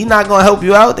and he not gonna help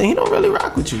you out, then he don't really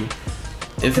rock with you.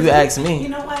 If you ask me. You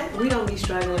know what? We don't be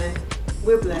struggling.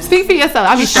 We're blessed. Speak for yourself.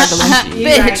 I be struggling.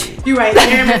 Bitch. You right.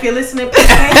 Jeremy, if you're listening, please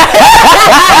pay.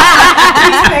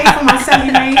 Please pay for my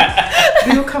seminary.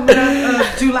 Bill coming up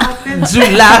July 5th.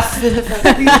 July 5th.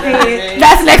 Please pay it.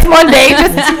 That's next Monday.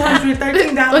 $213.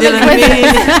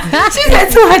 She said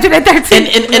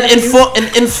 $213. And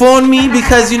inform me,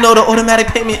 because you know the automatic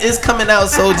payment is coming out.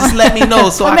 So just let me know.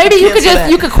 So maybe you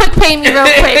could quick pay me real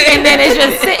quick, and then it's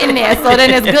just sitting there. So then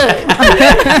it's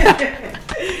good.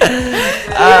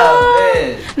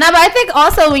 No, but I think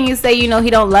also when you say, you know, he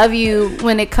don't love you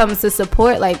when it comes to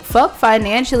support, like fuck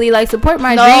financially, like support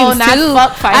my dreams too.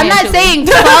 Fuck I'm not saying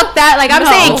fuck that, like I'm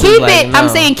saying keep it. I'm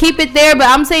saying keep it there, but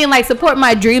I'm saying like support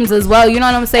my dreams as well. You know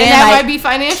what I'm saying? And that like, might be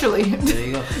financially. There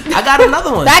you go. I got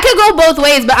another one. That could go both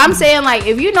ways, but I'm saying like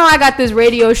if you know I got this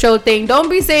radio show thing, don't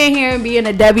be saying here and being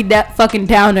a Debbie fucking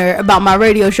Downer about my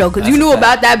radio show because you knew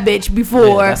about that bitch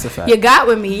before you got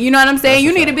with me. You know what I'm saying?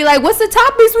 You need to be like, what's the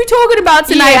topics we talking about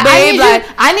tonight, babe?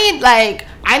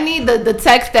 I need the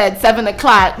text at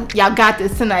 7:00. Y'all got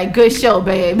this tonight. Good show,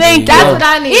 babe. That's what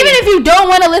I need. Even if you don't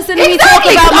want to listen to me talk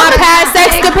about my past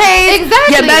sexcapades,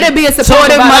 you better be a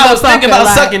supportive motherfucker. I was thinking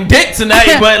about sucking dick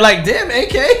tonight, but like, damn,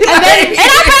 AK. And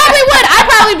I probably would. I'd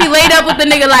probably be laid up with the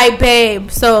nigga like, babe.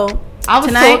 So I was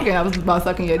about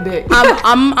sucking your dick.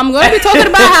 I'm going to be talking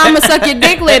about how I'm gonna suck your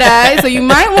dick later, alright? So you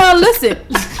might want to listen.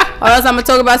 Or else I'm gonna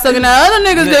talk about sucking that other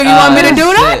nigga's dick. You want me to do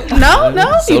that? Shit.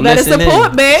 No. So you better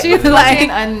support, bitch. She's like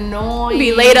annoying.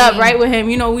 Be laid up right with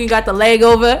him. You know we got the leg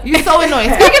over. You so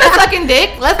annoying. Speaking of sucking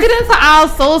dick, let's get into our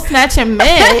soul snatching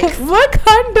mix. What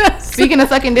kind of? Speaking of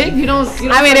sucking dick, you don't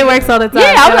I mean, it works all the time.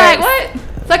 Yeah, I'm like,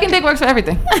 what? Sucking dick works for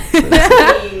everything.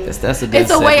 That's a good It's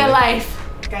a way of life.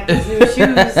 Got these new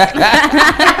shoes.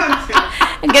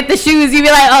 and get the shoes, you'd be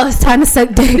like, oh, it's time to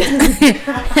suck dick.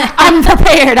 I'm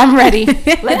prepared. I'm ready.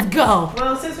 Let's go.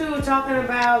 Well, since we were talking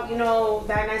about,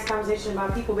 that nice conversation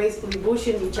about people basically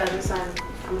bullshitting each other, so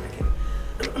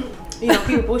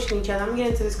people bullshitting each other, I'm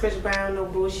getting into this Chris Brown, no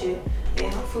bullshit.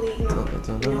 And hopefully,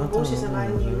 bullshit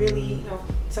somebody when you really,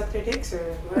 suck their dicks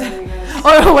or whatever you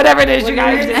guys. Or whatever it is you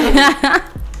guys do.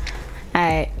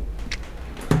 Alright.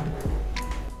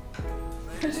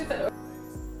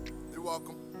 You're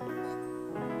welcome.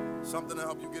 Something to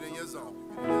help you get in your zone.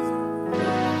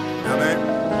 Yeah, man.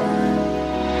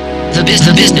 The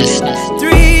business.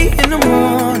 3 in the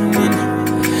morning,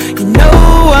 you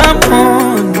know I'm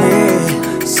on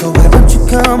it. So why don't you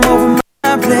come over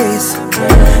my place?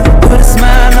 Put a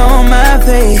smile on my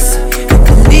face. You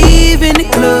can leave in the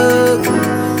club.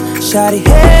 Shawty,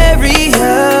 hurry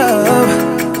up,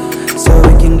 so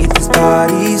we can get this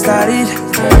party started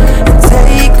and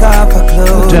take off our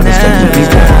clothes now.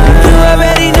 You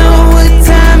already know what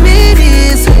time it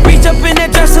is. Reach up in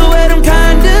that dresser where them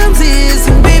condoms is.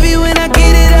 And baby, when I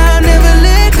get it, I'll never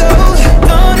let go.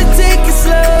 Gonna take it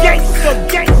slow.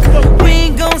 Gangsta. We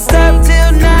ain't gon' stop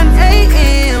till 9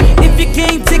 a.m. If you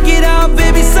can't take it out,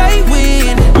 baby, say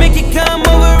when. Make it come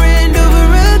over and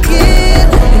over again.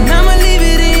 And I'ma leave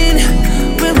it in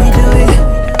when we do it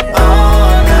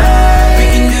all night. We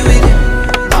can do it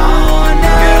all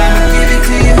night. Girl, I'ma give it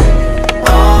to you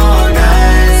all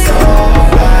night. So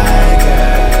fly,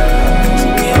 girl.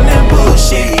 Getting that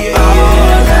bullshit, yeah.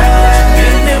 All night.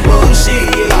 Getting that bullshit,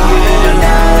 yeah. All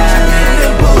night. Getting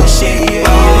that bullshit, yeah.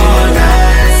 All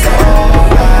night. So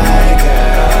fly,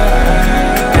 girl.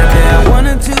 Girl, there are 1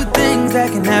 or 2 things that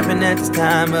can happen at this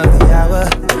time of the hour.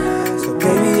 So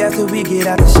baby, after we get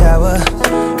out the shower,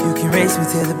 you can race me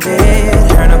to the bed.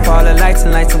 Turn up all the lights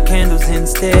and light some candles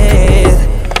instead.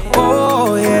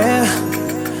 Oh yeah,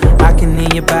 I can hear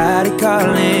your body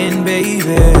calling,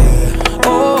 baby.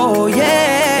 Oh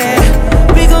yeah,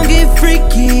 we gon' get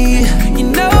freaky,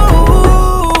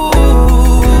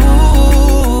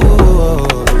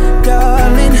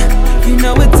 darling. You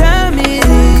know what time it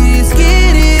is.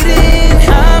 Get it in,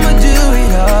 I'ma do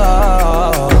it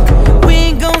all. We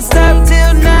ain't gon' stop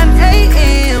till 9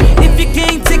 a.m. If you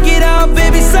can't take it out,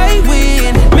 baby, say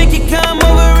when. Make it come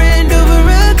over and over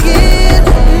again.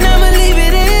 And I'ma leave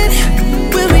it in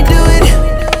when we do it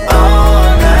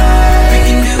all night. We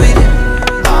can do it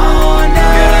all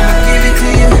night. Girl, I'ma give it to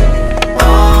you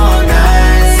all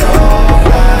night. So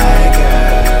fly,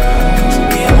 girl.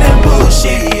 Getting that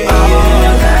bullshit, yeah.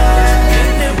 All night.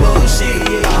 Getting that bullshit,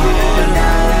 yeah. All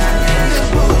night. Getting that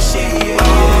bullshit, yeah.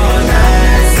 All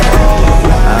night. So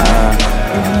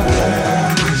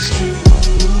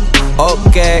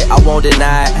Okay, I won't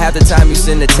deny it. Half the time you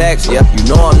send a text, yep, you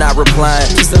know I'm not replying.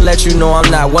 Just to let you know I'm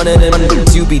not one of them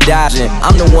you be dodging.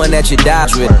 I'm the one that you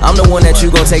dodge with. I'm the one that you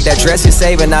gon' take that dress you're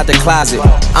saving out the closet.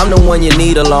 I'm the one you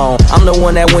need alone. I'm the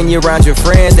one that when you're around your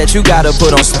friends that you gotta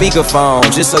put on speakerphone,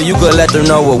 just so you could let them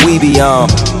know what we be on.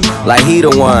 Like he the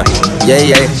one,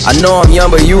 yeah. I know I'm young,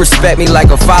 but you respect me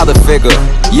like a father figure.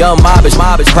 Young mobbish,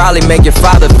 probably make your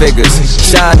father figures.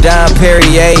 Shine down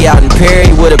Perrier out in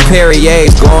Perry with a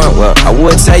Perrier's going. Well, I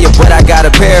would tell you, but I gotta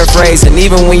paraphrase. And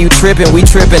even when you trippin', we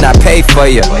trippin', I pay for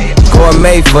you.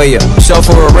 Gourmet for you,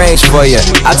 chauffeur arrange for you.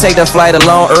 I take the flight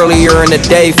alone earlier in the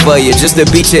day for you, just to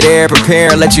beat you there, prepare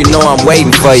and let you know I'm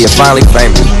waiting for you. Finally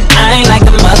famous. I ain't like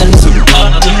the mothers, and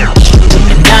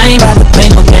I ain't about to play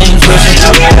no games with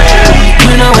you.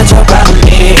 You know what your problem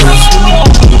is.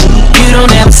 You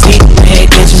don't ever see me pay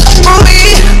attention.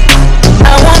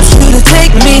 I want you to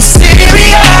take me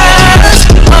serious.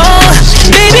 Oh,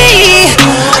 baby,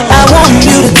 I want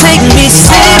you to take me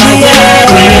serious.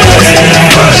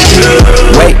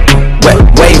 Wait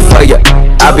for you.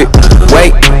 I'll be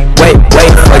wait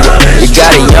for you. You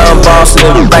got a young boss,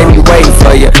 little baby waiting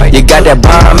for you. You got that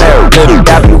bomb arrow, little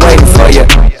I be waiting for you.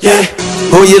 Yeah.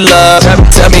 Who you love?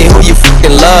 Tell me who you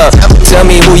fucking love. Tell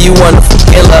me who you wanna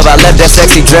fucking love. I left that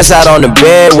sexy dress out on the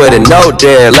bed with a note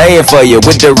there, laying for you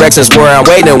with directions where I'm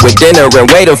waiting with dinner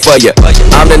and waiting for you.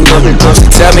 I'm the number.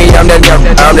 Tell me I'm the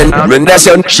number. That's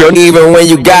your even when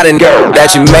you got a girl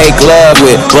that you make love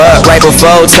with, but right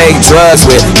before take drugs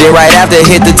with. Then right after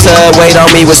hit the tub, wait on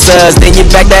me with suds. Then you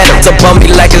back that up to bump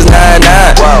me like it's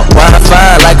 9-9. Wine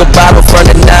fine like a bottle from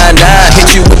the 9-9.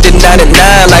 Hit you with the 99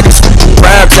 like it's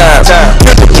prime time.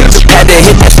 Had to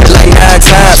hit that shit like 9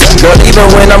 times. Girl, even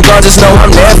when I'm gone, just know I'm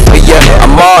there for you.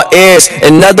 I'm all ears,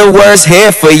 in other words,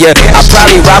 here for you. I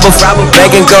probably rob a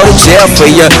bank and go to jail for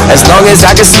you. As long as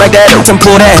I can smack that up and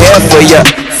pull that hair for you.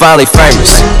 Finally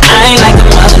famous. I ain't like the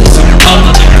mothers,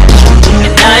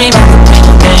 and I ain't about to play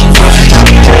no games with you.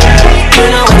 You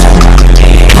know what your problem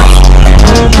is.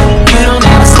 You don't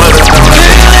ever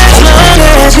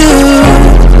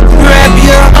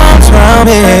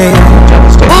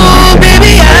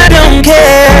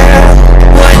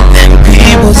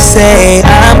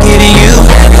I'm giving you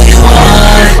whatever you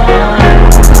want.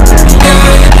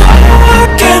 Girl, you know I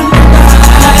can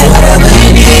provide whatever you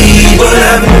need,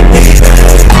 whatever you need.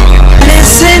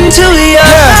 Listen to your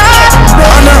heart.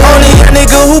 I'm the only young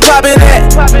nigga who poppin' that.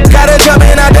 Gotta jump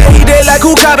in out there, he dead like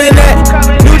who coppin' that.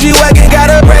 New G-Wagon,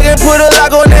 gotta brag and put a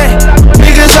lock on that.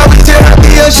 Niggas always tell me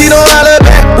she don't holler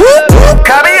back. Whoop, whoop,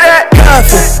 copy that.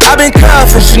 Cuffin', I been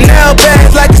cuffin', Chanel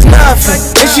bags like it's nothing.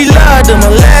 And she loved him, my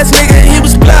last nigga, he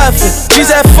was bluffin'. She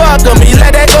said fuck him, he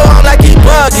let that go on like he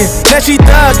buggin'. Now she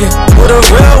thuggin' with a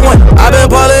real one. I been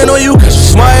ballin' on you cause you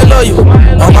smart and loyal.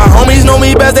 All my homies know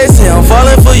me best, they say I'm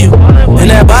falling for you. And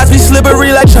that box be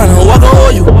slippery like tryna walk on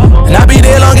oil. And I be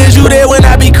there long as you there when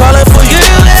I be calling for you.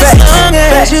 Girl, as long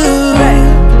as you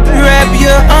wrap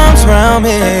your arms around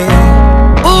me.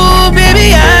 Ooh,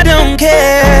 baby, I don't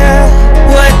care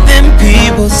what them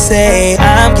people say.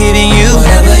 I'm giving you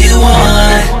whatever you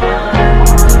want.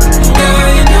 Girl,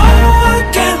 you know I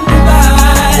can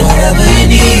provide whatever you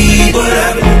need,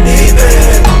 baby.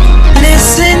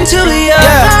 Listen to your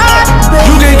heart, baby.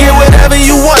 You can get whatever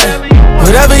you want,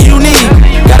 whatever you need.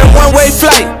 Got a one-way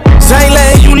flight, so I ain't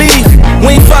letting you leave.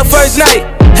 We ain't fuck first night,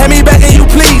 hand me back and you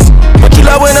please. But you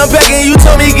love when I'm begging, you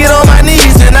told me get on my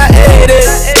knees. And I ate it,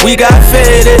 we got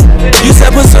faded. You said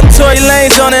put some Tory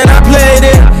Lanez on it, and I played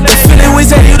it. In Philly, we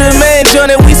said you the man, John,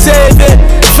 and we saved it.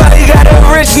 Finally got a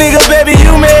rich nigga, baby,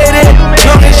 you made it.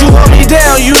 Long as you hold me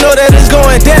down, you know that it's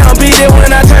going down. Be there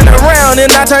when I turn around, and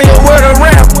I turn your word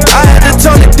around. I had to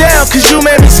tone it down, cause you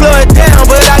made me slow it down.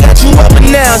 But I got you up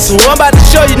and down, so I'm about to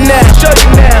show you now.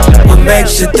 What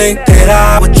makes you think that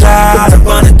I would try to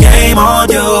run a game on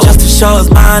you? Just to show us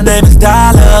my name is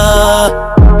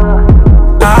Dollar.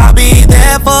 I'll be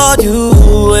there for you,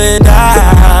 and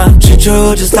I treat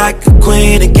you just like a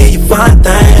queen and give you fun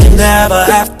things. You never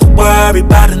have to worry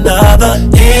about another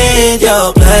in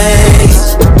your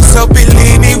place. So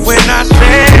believe me when I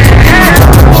say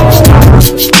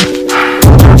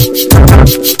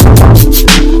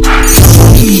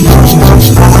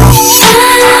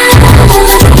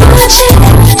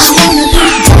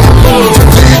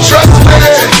Trust me,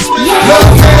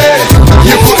 love me,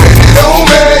 you putting it on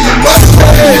me, you must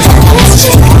say.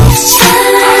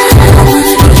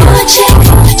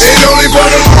 Ain't only for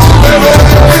the room, baby.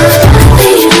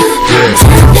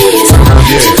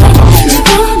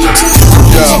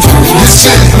 This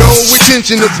is no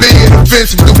intention of being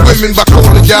offensive to women by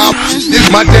calling y'all.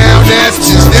 If my down ass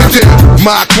just empty,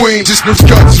 my queen, just them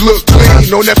cuts look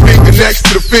clean. On that finger next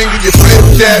to the finger, you flip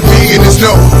that me, and there's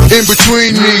no in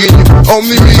between me and you,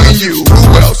 only me and you.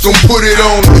 Who else gon' put it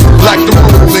on me? Like the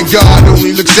rule, and God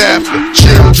only looks after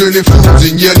children and fools,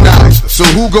 and you're not. So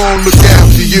who gon' look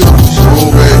after you?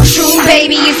 Oh baby, true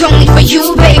baby, it's only for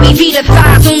you, baby. Be the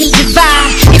thighs, only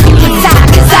divide. If you decide,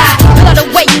 cause I love the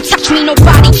way you touch me,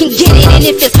 nobody can get it. And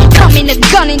if it's coming to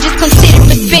gunning, just consider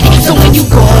forbidden. So when you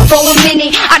go for a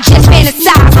minute, I just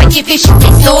fantasize like if it's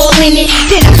all in it,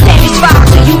 then I'm satisfied.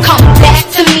 So you come back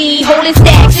to me, holding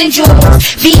stacks and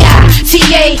jewels.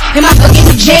 V-I-T-A, and my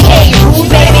fucking J-A. Ooh,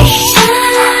 baby,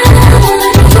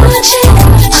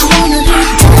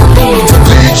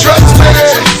 do you trust me?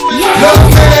 Love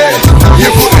me, you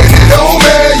putting it on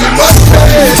me, you must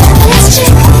say.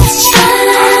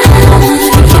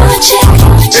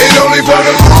 Ain't only for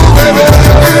the room, baby.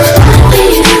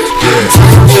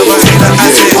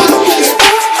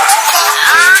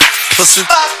 Pussy.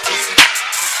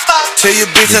 Tell your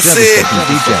bitch I said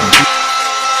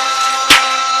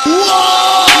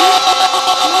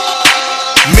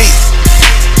me,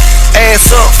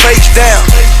 ass up, face down.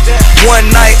 One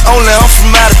night only, I'm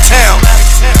from out of town.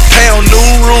 Pound new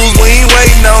rules, we ain't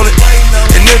waiting on it.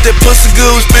 And if that pussy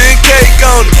good, we spin cake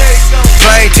on it.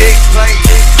 Plane ticket,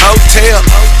 hotel,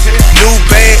 new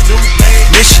bag,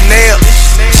 missionary,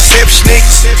 sip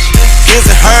sneakers, his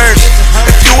and hers.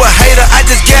 If you a hater, I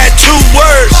just got 2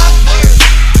 words.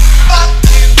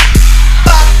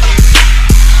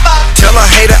 Tell a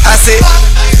hater I said,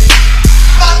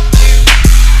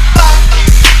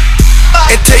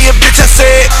 and tell your bitch I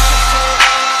said,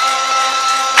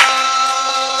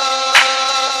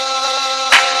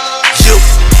 you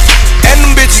and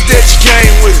them bitches that you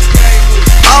came with,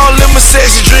 all them are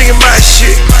sexy drinking my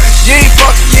shit. You ain't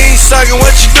fucking, you ain't sucking,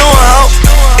 what you doing, ho?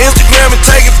 Instagram and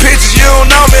taking pictures, you don't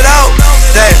know me though.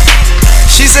 Damn,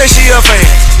 she said she a fan.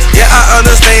 Yeah, I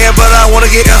understand, but I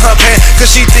wanna get in her pants. Cause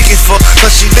she think it's fuck,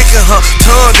 cause she licking her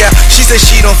tongue out. She said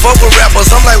she don't fuck with rappers,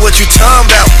 I'm like, what you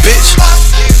talking about, bitch?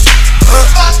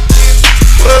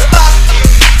 What?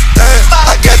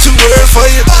 I got 2 words for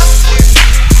you.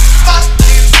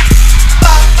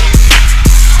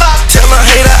 Tell her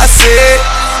hater I said,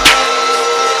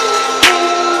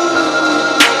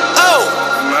 oh,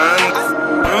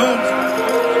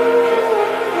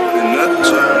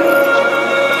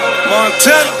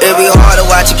 It be hard to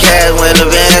watch your cash when the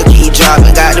van keep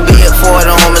dropping. Got the big Ford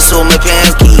on me, so my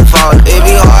pants keep falling. It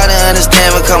be hard to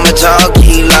understand when come my jaw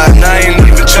keep locking. I ain't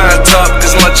even trying to talk,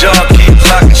 cause my jaw keep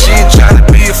locking. She ain't trying to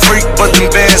be a freak, but them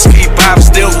bands keep popping.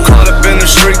 Still caught up in the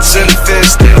streets and the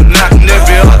fence still knocking. It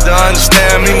be hard to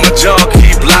understand me, my jaw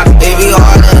keep locking. It be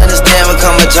hard to understand when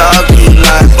come my jaw keep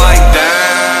locking. Bite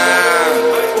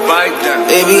down, bite down.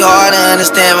 It be hard to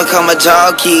understand when come my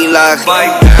jaw keep locking.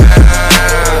 Bite down,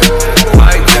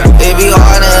 bite down. It be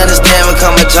hard to understand when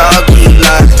come my jaw keep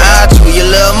locking. I chew your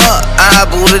little muck, I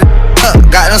booted up.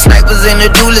 Got them snipers in the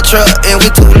dually truck and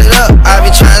we tool it up. I be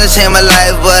trying to change my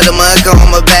life, but a monk on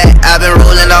my back. I been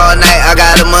rolling all night, I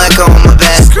got a monk on my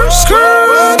back.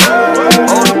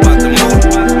 All about the move,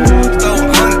 throw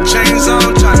 100 chains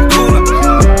on, try to cool up.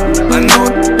 I know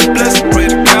it, blessed, pray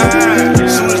to God.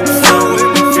 Soon as the flow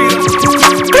hit my feet,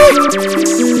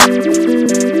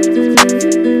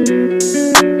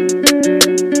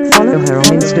 Follow her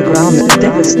on Instagram at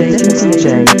DevastatingTJ.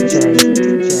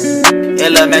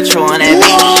 Lil' Metro on that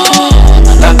beat.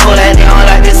 I pull that down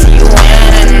like to see you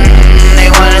win. They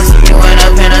wanna see you in a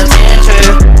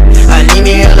penitentiary. I need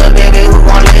me a little baby who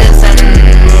gon' listen.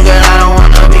 Girl, I don't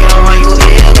wanna be the one you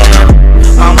ignorant.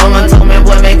 My mama told me,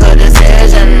 boy, make a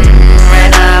decision. Right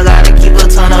now I gotta keep a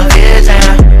ton of vision.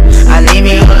 I need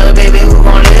me a little baby who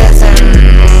gon' listen.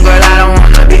 Girl, I don't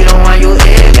wanna be the one you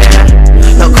ignorant.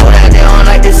 Look, pull that down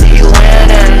like to see you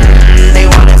winning. They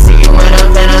wanna see you in a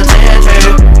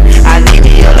penitentiary. I need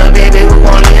me a little baby who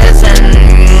gon' listen.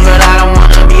 But I don't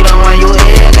wanna be the one you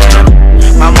ignorant.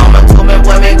 My mama told me,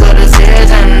 boy, make a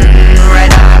decision. Right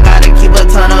now I gotta keep a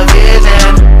ton of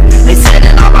vision. They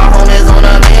sending all my homies on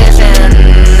a mission.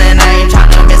 And I ain't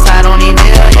tryna miss out on these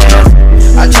millions.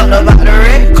 I jumped up out the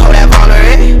red, call that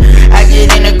Valerie. I get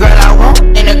in the girl I want,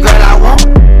 in the girl I want.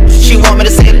 She want me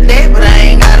to say the day, but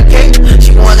I ain't got a cake.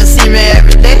 She wanna see me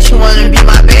every day, she wanna be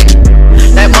my baby.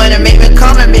 That money make me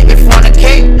come and make me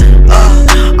fornicate.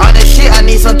 On this shit, I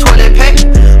need some toilet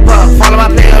paper. But follow my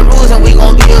player rules and we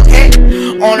gon' be okay.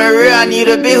 On the real, I need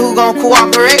a bitch who gon'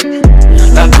 cooperate.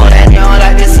 Let's put that down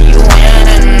like to see you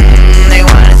winning. They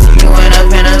wanna see you in a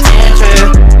penitentiary.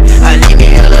 I need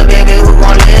me a little baby who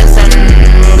gon' listen.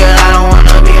 Girl, I don't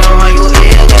wanna be the one you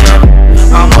ignorant.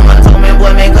 My mama told me,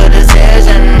 boy, make a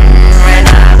decision. Right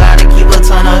now I gotta keep a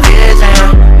ton of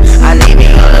vision. I need me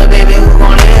a little baby who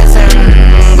gon' listen.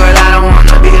 Girl, I don't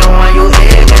wanna be the one you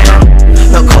ignorant.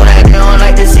 Look, call that down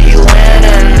like to see you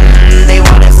winning. They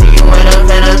wanna see you in a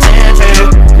penitentiary.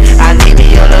 I need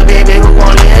me a little baby who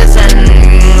gon' listen.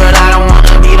 Girl, I don't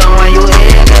wanna be the one you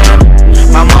ignorant.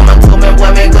 My mama told me,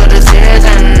 boy, make a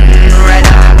decision. Right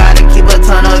now I gotta keep a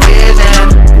ton of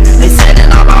vision. They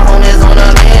sending all my homies on a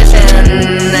mission.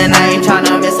 And I ain't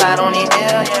tryna miss out on these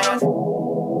millions.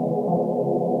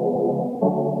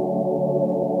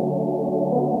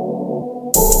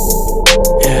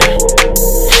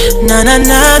 Na na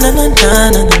na na na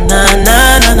na na na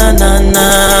na na na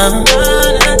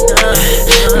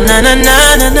na na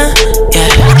na na na.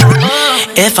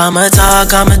 If I'ma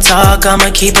talk,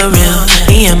 I'ma keep it real.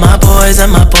 Me and my boys,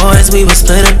 we would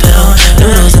split a bill.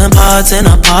 Noodles and pots in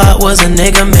a pot was a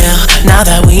nigga meal. Now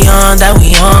that we on,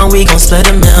 we gon' split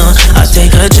a meal. I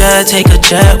take a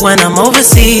jet when I'm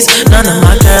overseas. None of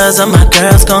my girls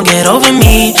gon' get over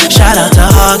me. Shout out to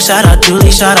Hawk, shout out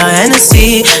Julie, shout out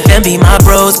Hennessy. Them be my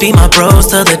bros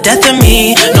till the death of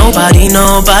me. Nobody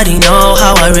know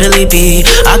how I really be.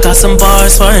 I got some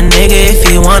bars for a nigga if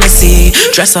you wanna see.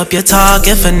 Dress up your talk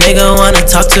if a nigga wanna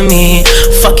talk to me.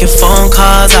 Fuck your phone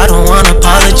calls, I don't want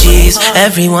apologies.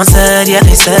 Everyone said, yeah,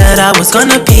 they said I was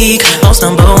gonna peak. Most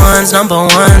number ones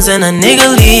in a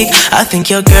nigga league. I think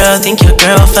your girl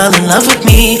fell in love with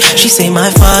me. She say my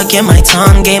fuck and my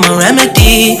tongue gave a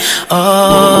remedy.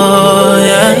 Oh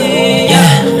yeah,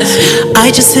 yeah.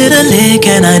 I just hit a lick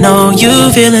and I know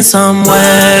you feeling some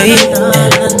way.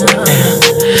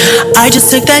 I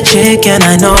just took that chick and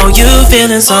I know you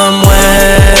feeling some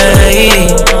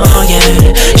way. Oh yeah,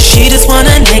 she just want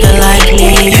a nigga like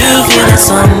me. You feeling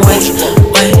some way.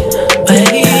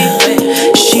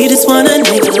 She just want a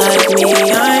nigga like me.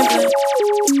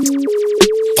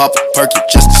 Pop a perky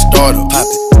just to start her.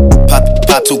 Pop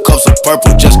 2 cups of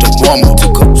purple just to warm up.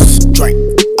 2 cups, drink.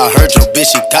 I heard your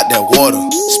bitch, she got that water.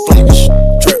 Splash,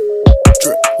 drip,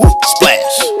 drip, whoop,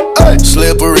 splash. Ay.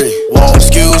 Slippery, whoa,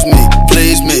 excuse me,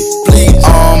 please me.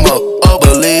 Arm up, oh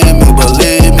believe me.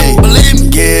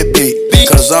 Get beat,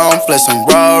 cause I'm flexing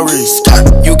Rarries.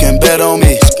 You can bet on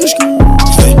me.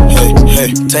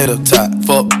 Hey, tater tot,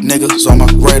 fuck niggas on my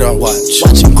radar watch.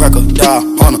 Crocodile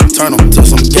hunter, turn them to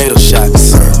some gator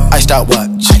shots. Iced out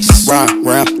watch, ride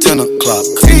round 10 o'clock.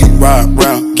 Ride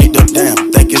round, get the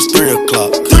damn, think it's 3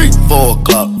 o'clock.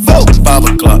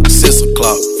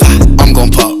 o'clock. I'm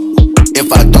gon' pop.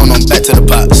 If I don't, I'm back to the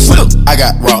pots. I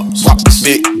got rocks,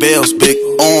 big bells, big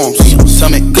arms,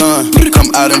 summit gun. Come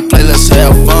out and play, let's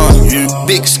have fun.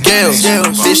 Big scales,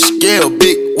 fish scale,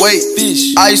 big weight,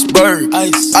 fish, iceberg,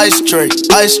 ice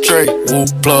tray, woo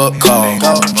plug call.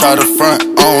 Try the front,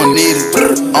 I don't need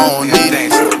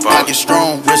it, Pocket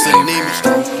strong, wrist and need me.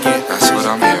 That's what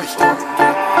I'm here for.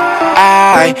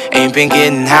 I ain't been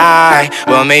getting high.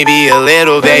 Well, maybe a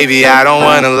little, baby, I don't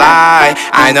wanna lie.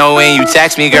 I know when you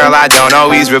text me, girl, I don't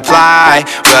always reply.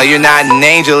 Well, you're not an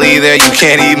angel either, you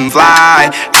can't even fly.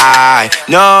 I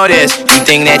know this, you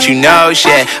think that you know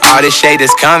shit. All this shade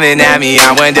that's coming at me,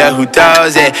 I wonder who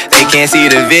does it. They can't see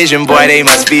the vision, boy, they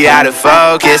must be out of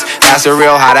focus. That's a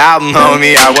real hot album,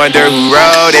 homie, I wonder who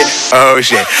wrote it. Oh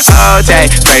shit, okay,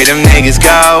 pray them niggas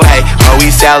go, hey. Oh, we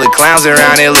sell the clowns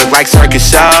around, it look like Circus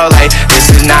Soleil.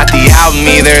 This is not the album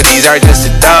either, these are just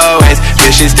the throwaways.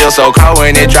 This shit's still so cold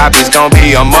when it drop, it's gon'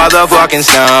 be a motherfucking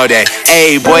snow day.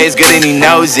 Hey, boy, it's good and he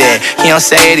knows it. He don't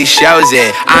say it, he shows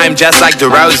it. I'm just like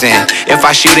DeRozan, if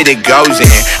I shoot it, it goes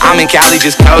in. I'm in Cali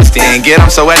just coasting, get him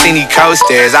so wet they need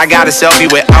coasters. I got a selfie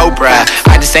with Oprah,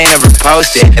 I just ain't never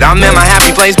posted. I'm in my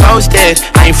happy place posted,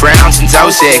 I ain't frowned since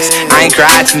 06. I ain't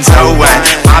cried since 01.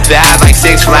 My bad like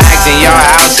Six Flags and your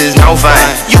house is no fun.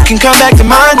 You can come back to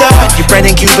mine though, your friend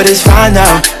and Cupid is fine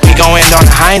though. We gon' end on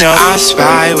a high note. I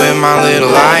spy with my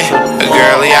little eye, a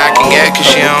girlie I can get cause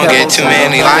she don't get too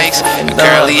many likes. A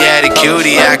girlie, yeah, the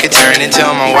cutie I could turn into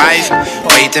my wife.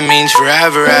 Wait, that means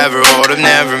forever, ever, hold up,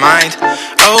 never mind.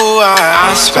 Oh,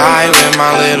 I spy with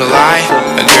my little eye,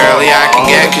 a girlie I can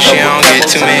get cause she don't get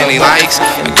too many likes.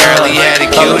 A girlie, yeah,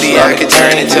 the cutie I could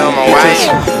turn into my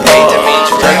wife. Wait, that means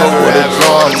forever, ever,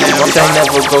 hold up, never mind.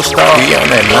 Never go start. We on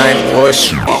that 9-4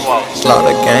 shoot,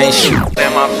 slaughter gang shoot,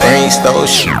 brain stove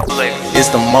shoot. It's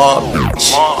the mob. You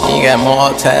ain't got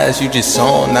mob ties, you just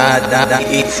on die.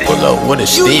 Pull up with a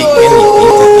stick and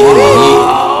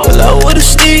pull up with a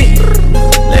stick,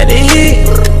 let it hit.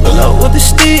 Pull up with a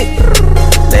stick,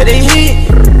 let it hit.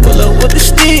 Pull up with a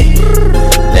stick,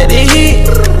 let it hit.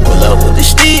 Pull up with a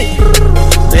stick,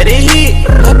 let it hit.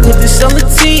 I put this on the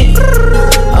 10,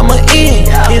 I'ma end.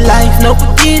 Your life no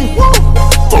beginning.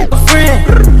 A friend,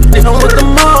 they don't want the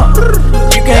mob.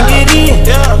 You can't get in.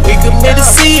 We commit to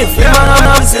see it. Free my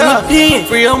house in the pen.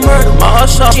 Free on murder, my heart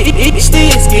shot. Eat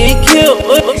sticks, getting killed.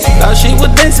 Thought she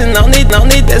was dancing, no need,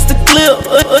 that's the clip.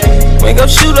 We gon'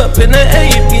 shoot up in the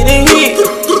air, you getting hit.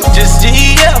 Just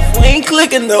GF, we ain't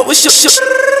clicking though. What's your shit?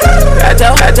 Had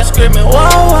to screaming,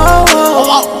 whoa, whoa,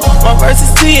 whoa. My verse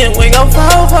is 10, we gon'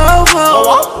 fall.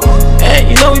 Hey,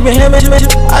 you know we been hammering.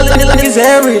 I look like it's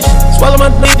average. Swallow my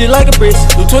bitch like a brick.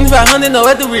 Do 2,500, no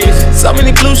at the wrist. So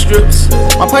many glue strips.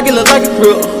 My pocket look like a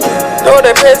grill. Throw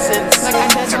that presents. Like I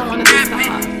said, don't want to stop.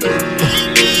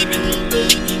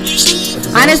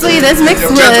 Honestly, this mix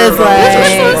was like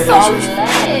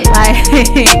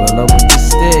Pull up with the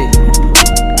stick.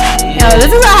 yo,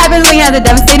 this is what happens when you have the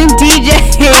devastating DJ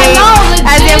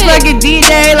as your fucking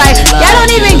DJ. Like, y'all don't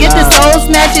even get the soul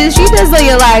snatches. She does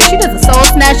she does the soul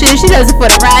snatches. She does it for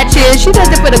the ratchets. She does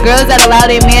it for the girls that allow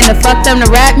their man to fuck them to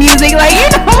rap music. Like, you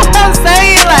know what I'm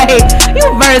saying? Like, you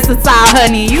versatile,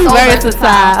 honey. You so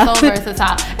versatile. So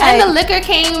versatile. And the liquor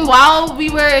came while we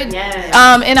were in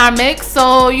our mix.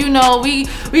 So, you know, we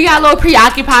got a little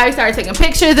preoccupied. We started taking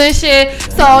pictures and shit.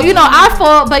 So, you know, our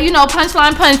fault. But, you know,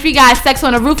 punchline punch, we got Sex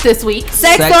on the Roof this week.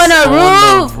 Sex on the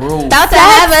roof. About to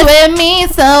have us with me,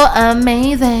 so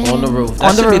amazing. On the roof.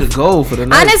 That should be the goal for the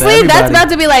night. Honestly, that's about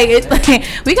to be like,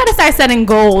 we gotta start setting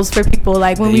goals for people.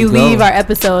 Like when we leave our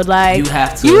episode, like you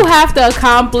have to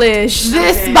accomplish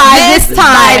this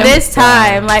by this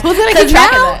time. Like, who's gonna keep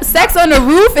track of that? Sex on the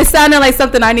roof is sounding like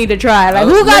something I need to try. Like,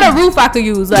 who got a roof I could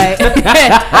use? Like, oh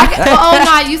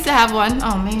no, I used to have one.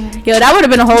 Oh man, yo, that would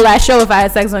have been a whole ass show if I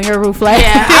had sex on your roof. Like,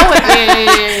 yeah, I would.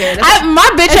 My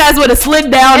bitch ass would have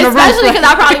slid down the roof. Especially because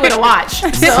I probably would have watched.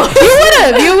 So.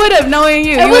 You would have, knowing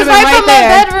you. It you was right from there.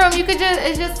 my bedroom. You could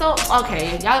it's just so,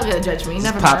 okay, y'all gonna judge me.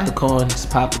 Never pop mind. the corn. Just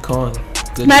pop the corn.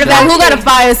 Matter of fact, who got a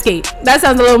fire escape? That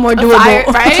sounds a little more doable.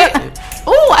 Right?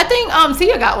 Oh, I think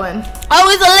Tia got one. Oh,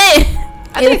 it's a lit.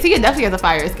 I think Tia definitely has a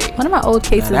fire escape. One of my old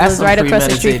cases was right across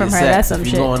the street from her. That's some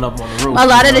shit. Going up on the roof, a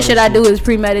lot of the shit I do is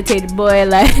premeditated, boy.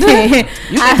 Like you be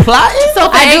plotting. So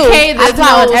for AK, there's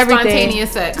plot no on everything.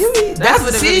 Spontaneous sex.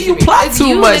 You plot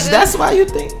too much. That's why you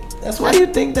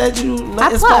think that you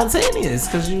not spontaneous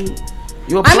because you.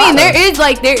 I mean, there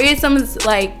is some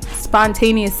like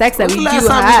spontaneous sex that we do have. Last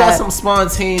time you got some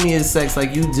spontaneous sex,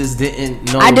 like you just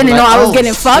didn't know. I didn't know I was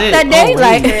getting fucked that day.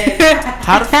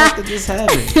 How the fuck did this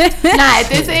happen? Nah, at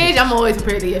this age, I'm always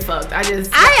prepared to get fucked. I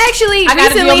actually gotta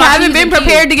recently haven't been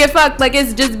prepared to get fucked. Like,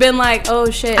 it's just been like, oh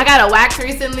shit. I got a wax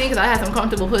recently because I had some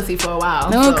comfortable pussy for a while.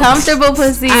 No, comfortable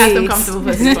pussy. I had some comfortable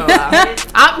pussy for a while.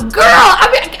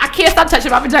 I can't stop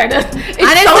touching my vagina. It's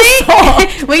honestly, so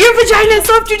soft. when your vagina is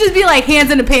soft, you just be like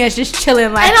hands in the pants, just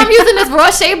chilling. Like, and I'm using this raw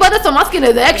shea butter, so my skin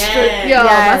is extra.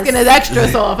 My skin is extra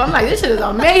soft. I'm like, this shit is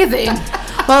amazing.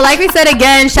 Well, like we said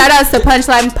again, shout outs to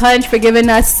Punchline Punch for giving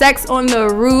us Sex on the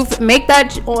Roof. Make that,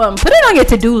 put it on your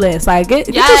to-do list. Like, get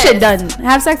your shit done.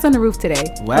 Have sex on the roof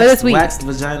today. Waxed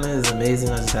vagina is amazing.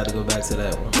 I just had to go back to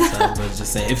that one time, but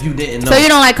just saying, if you didn't know. So you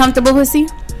don't like comfortable pussy?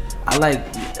 I like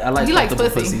you like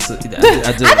pussy. So I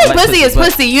think pussy is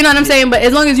pussy. You know what I'm saying? But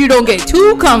as long as you don't get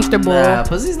too comfortable. Nah,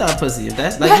 pussy's not pussy. If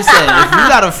that's like you said, if you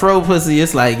got a fro pussy,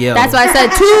 it's like yo. That's why I said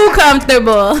too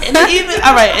comfortable. And even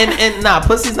all right, and nah,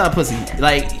 pussy's not pussy.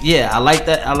 Like I like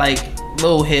that. I like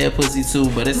low hair pussy too,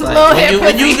 but it's like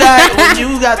when you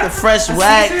got the fresh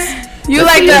wax. You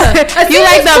like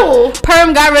the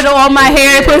perm got rid of all my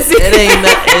hair pussy. It ain't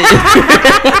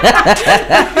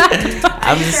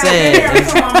I'm just saying.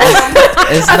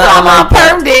 It's not like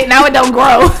permed it. Now it don't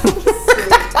grow.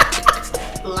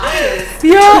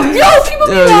 People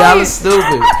y'all are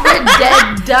stupid. We're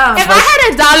dead dumb. If I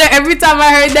had $1 every time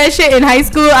I heard that shit in high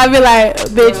school, I'd be like,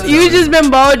 bitch, you just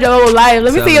been bald your whole life.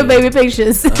 Let me see your baby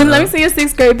pictures. Let me see your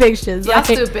 6th grade pictures. Y'all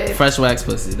stupid. Fresh wax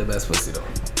pussy, the best pussy though.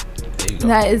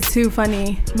 That is too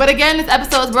funny. But again, this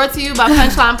episode is brought to you by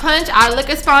Punchline Punch, our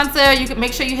liquor sponsor. You can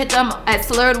make sure you hit them at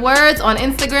Slurred Words on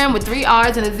Instagram with 3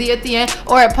 R's and a Z at the end,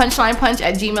 or at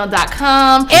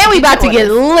punchlinepunch@gmail.com. And we about to get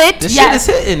lit. This shit is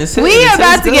hitting. It's hitting. We are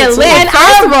about to get lit. And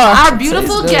our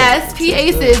beautiful guest, P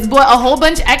Aces, bought a whole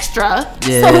bunch extra.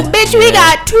 Yeah. So, bitch, we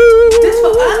got 2. This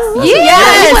for us?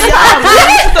 Yes.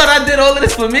 You thought I did all of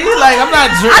this for me? Like, I'm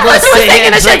not drinking. I thought you was taking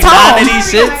the shit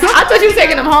home. I thought you was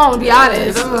taking them home, to be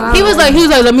honest. He was like,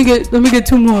 let me get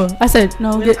 2 more. I said,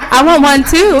 no, I want 1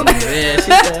 too. Yeah,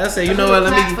 I said, you know what?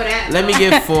 Let me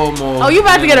get 4 more. Oh, you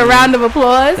about to get a round of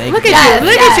applause? Look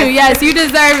at you. Yes, you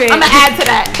deserve it. I'm gonna add to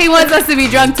that. He wants us to be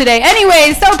drunk today.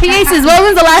 Anyway, so P-Aces, when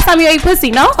was the last time you ate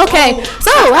pussy? No? Okay.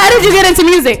 So, how did you get into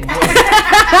music?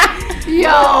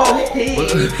 Yo,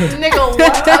 nigga,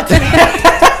 what?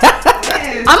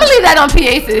 I'm gonna leave that on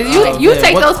PAces. You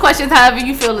take those questions however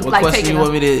you feel like taking them. What question you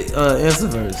want me to answer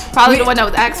first? Probably the one that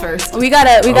was asked first. We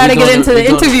gotta get into the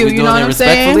interview. You know what I'm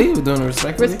saying? We're doing it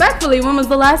respectfully. Respectfully, when was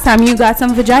the last time you got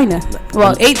some vagina?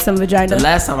 Well, ate some vagina. The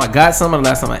last time I got some, or the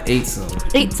last time I ate some?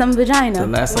 Ate some vagina. The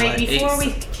last time Wait, before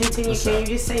we continue, can you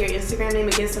just say your Instagram name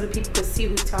again so that people can see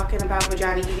who's talking about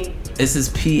vagina eating? This is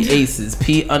P Aces.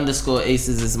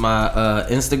 P_Aces is my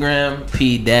Instagram.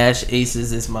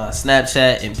 P-Aces is my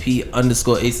Snapchat, and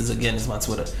P_Aces again is my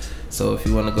Twitter. So if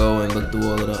you want to go and look through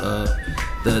all of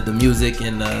the music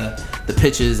and the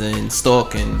pictures and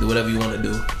stalk and do whatever you want to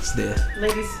do, it's there.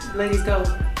 Ladies, go.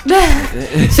 The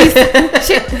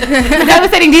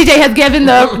devastating DJ has given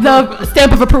the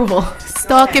stamp of approval.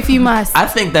 Stalk if you must. I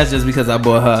think that's just because I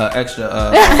bought her extra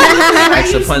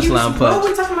punchline punch. What we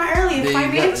were talking about earlier,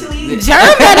 financially.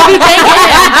 Germ better be thinking.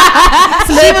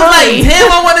 She was like, damn,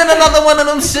 I wanted another one of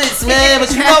them shits, man. But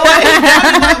you know what?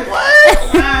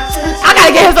 I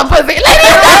gotta get him some pussy.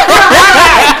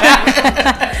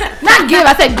 Not give,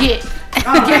 I said get.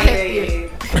 Not give.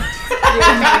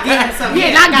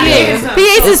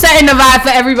 PH is setting the vibe for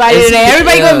everybody today.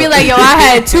 Everybody gonna be like, yo, I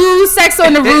had 2 sex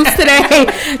on the roofs today.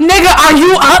 Nigga, are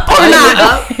you up or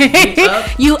not?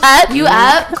 You up? You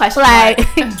up? Question like,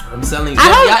 I'm telling you.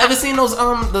 Y'all ever seen those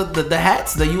the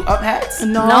hats, the You Up hats?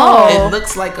 No. It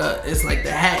looks like it's like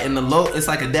the hat and the logo. It's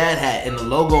like a dad hat, and the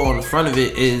logo on the front of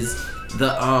it is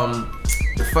the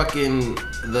fucking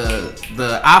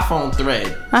the iPhone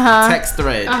thread, text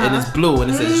thread, and it's blue,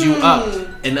 and it says You Up,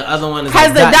 and the other one is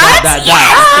has like the dots.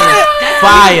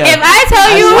 Fire. If I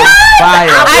tell you, fire.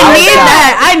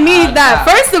 I need that.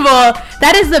 First of all,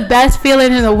 that is the best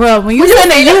feeling in the world when you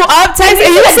send a You Up text and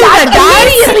you see the dots.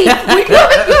 Immediately,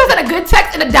 you send a good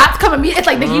text and the dots come immediately. It's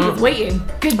like nigga, you was waiting.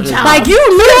 Good job. Like you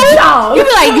knew. You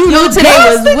be like, you knew today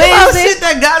was Wednesday. Shit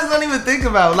that guys don't even think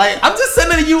about. Like I'm just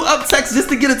sending a You Up text just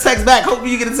to get a text back.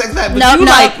 Hopefully you get a text back. But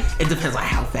like, it depends on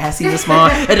how fast he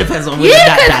responds. It depends on when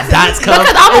the dots come.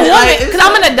 Because I'm a woman. Because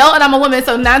I'm an adult and I'm a woman.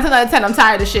 So 9 times out of 10, I'm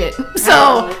tired of shit.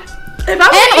 So And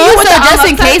also, just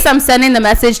in case I'm sending the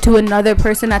message to another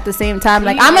person at the same time,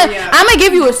 like I'm gonna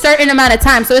give you a certain amount of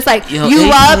time. So it's like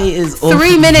you up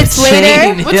 3 minutes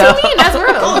later. What you mean? That's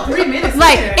real. 3 minutes.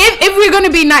 Like if we're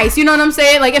gonna be nice, you know what I'm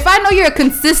saying? Like if I know you're a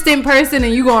consistent person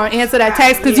and you gonna answer that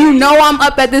text because you know I'm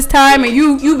up at this time and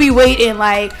you be waiting.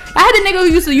 Like I had a nigga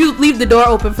who used to leave the door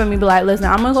open for me, be like, listen,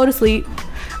 I'm gonna go to sleep.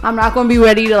 I'm not gonna be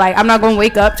ready to I'm not gonna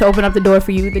wake up to open up the door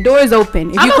for you. The door is open.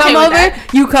 If you come over,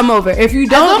 you come over. If you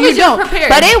don't, you don't.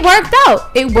 But it worked out.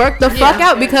 It worked the fuck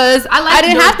out because I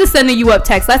didn't have to send a you up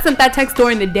text. I sent that text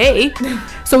during the day.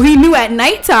 So he knew at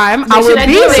nighttime I would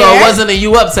be there. So it wasn't a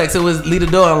you up text, it was leave the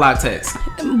door unlocked text.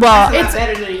 Well, it's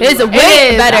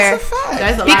way better.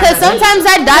 Because sometimes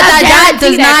that dot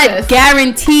does not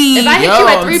guarantee. If I hit you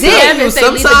at 3 p.m. and say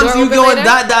leave the door sometimes you going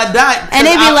dot and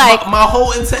they be like, my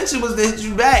whole intention was to hit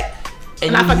you back.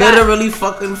 And you literally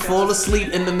fucking fall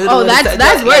asleep in the middle of the text.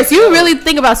 That's worse. You really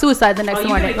think about suicide the next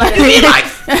morning. You're gonna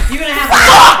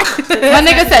have my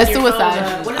nigga said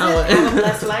suicide. What is it? Have a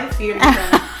blessed life. You're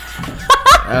gonna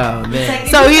oh man.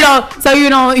 So you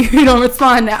don't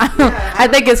respond now. Yeah, I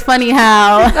think it's funny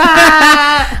how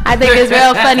I think it's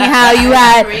real funny how you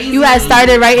had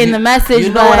started writing the message.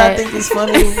 You know what I think is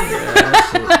funny?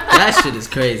 That shit is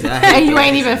crazy. And you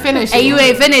ain't even finished it. And you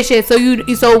ain't finished it. So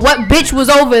what bitch was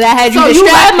over that had you distracted? So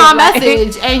you had my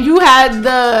message and you had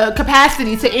the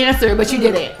capacity to answer, but you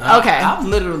didn't. Okay. I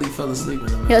literally fell asleep in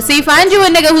the middle. Yeah, see, find you a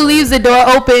nigga who leaves the door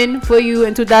open for you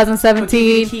in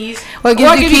 2017 or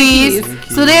gives you keys.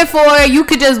 So therefore, you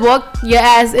could just walk your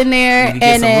ass in there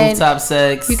and then rooftop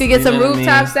sex. You could get some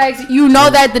rooftop sex. You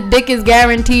know that the dick is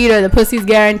guaranteed or the pussy's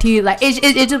guaranteed. Like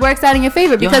it just works out in your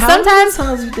favor because sometimes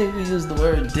you think we use the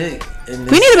word dick. We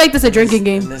need to make this a drinking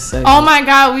game. Oh my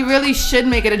god, we really should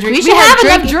make it a drink. We should have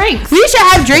enough drinks. We should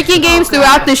have drinking games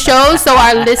throughout the show so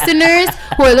our listeners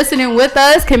who are listening with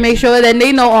us can make sure that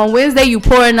they know on Wednesday you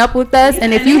pouring up with us,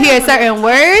 and if you hear certain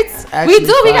words, we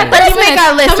got 30 minutes. Let's make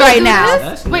our list right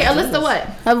now. Wait, a list of what?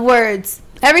 Of words.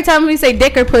 Every time we say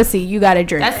dick or pussy, you got a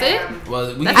drink. That's it?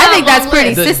 Well, I think that's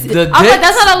pretty I'm like,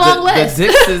 that's not a long list. The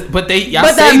dicks is, but the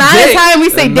amount of time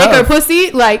we say dick or pussy,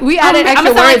 like we added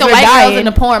extra words. Like the white girls in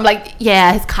the porn, like,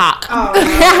 yeah, his cock. Oh,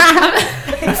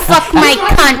 fuck my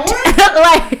cunt.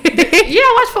 Like, you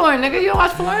don't watch porn, nigga. You don't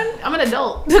watch porn? I'm an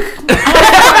adult.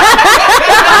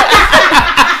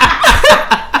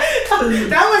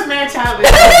 That was mad childish.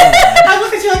 I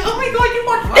look at you like, oh my god, you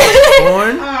watch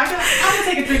porn? I'm gonna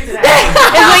take a drink to that.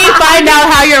 And when you find out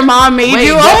how your mom made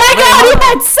you, oh my god, you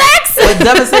had sex. But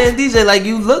devastating DJ, like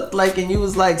you looked like, and you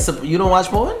was like, you don't watch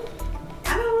porn?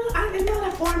 I'm not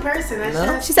a porn person.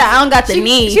 She said, I don't got the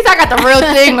need. She said, I got the real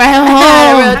thing right home.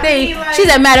 The real thing. She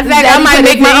said, matter of fact, I might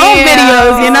make my own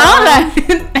videos, you know?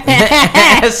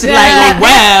 She's like,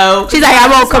 well. She's like, I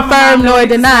won't confirm nor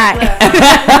deny.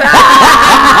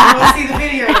 I won't see the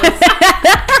videos.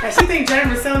 She thinks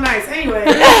Jennifer's so nice. Anyway.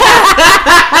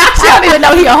 She don't even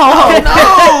know he a ho-ho.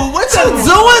 No, what you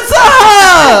doing to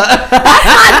her?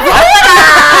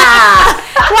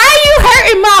 Why are you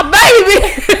hurting my baby?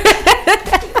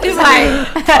 He's like,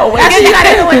 honestly,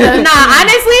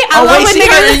 I love when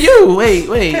niggas. You. Wait,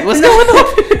 what's going on?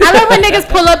 I love when niggas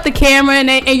pull up the camera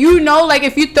and you know, like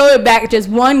if you throw it back just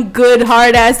one good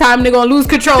hard ass time, they're gonna lose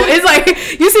control. It's like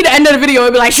you see the end of the video,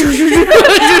 it'll be like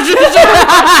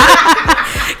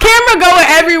camera going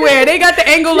everywhere. They got the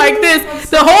angle like this.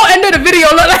 The whole end of the video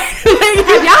look like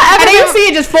have y'all ever? And then you see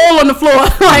it just fall on the floor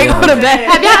like on the bed.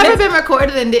 Have y'all ever been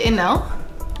recorded and didn't know?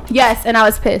 Yes, and I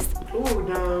was pissed. Ooh,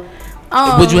 no.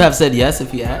 Would you have said yes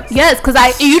if he asked? Yes, because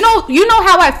you know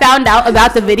how I found out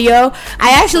about the video.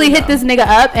 I actually hit this nigga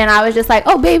up and I was just like,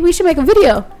 oh babe, we should make a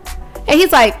video. And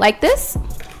he's like this?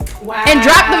 Wow. And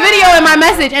dropped the video in my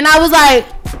message and I was like,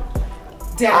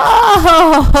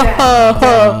 oh.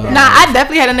 Nah, I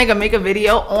definitely had a nigga make a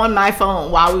video on my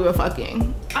phone while we were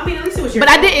fucking. I mean, at least it was your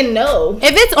phone. I didn't know.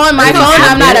 If it's on my phone,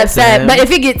 I'm not upset. But if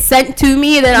it gets sent to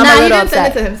me, then I'm a little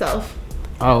upset. He didn't send it to himself.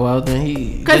 Oh well, then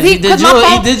he did you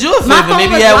a favor.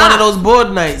 Maybe he had one of those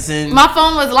board nights and my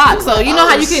phone was locked. So you know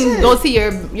how you can go see your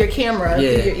camera.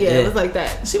 Yeah, it was like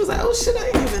that. She was like, oh shit,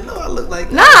 I didn't even know I looked like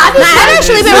that. Nah, I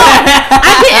actually been wrong.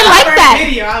 I didn't like that.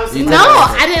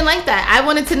 I didn't like that. I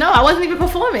wanted to know. I wasn't even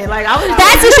performing. Like I was.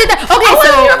 That's the shit. Okay, so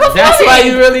that's why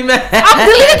you really mad. I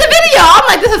deleted the video. I'm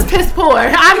like, this is piss poor.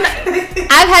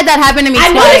 I've had that happen to me. I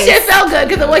knew this shit felt good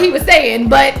because of what he was saying,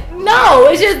 but no,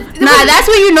 it's just that's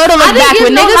when you know to look back.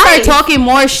 When niggas start talking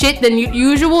more shit than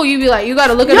usual, you be like, you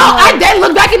gotta look at. No, I did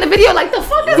look back in the video like the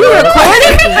fuck is you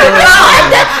recording?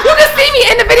 You can see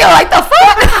me in the video like the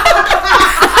fuck.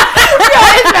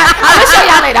 I'm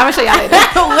gonna show y'all later.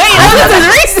 Wait, this is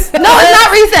recent. No, it's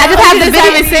not recent. I just have the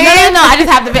video. No. I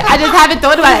just haven't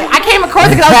thought about it. I came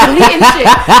across it because I was deleting shit.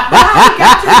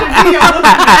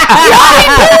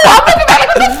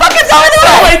 What the fuck is going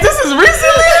on? Wait, this is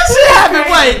recently? This shit happened.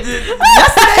 Wait,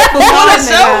 yesterday before the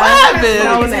show? What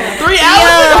happened? 3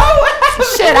 hours ago?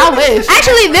 Shit, I wish.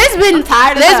 Actually, there's been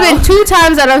 2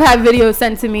 times that I've had videos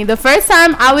sent to me. The first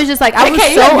time I was just like, I was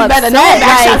so upset.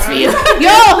 Like, yo,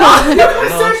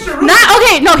 not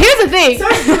okay. No, here's the thing.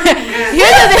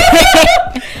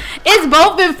 It's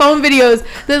both been phone videos.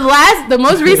 The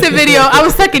most recent video, I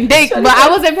was sucking dick, but I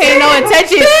wasn't paying no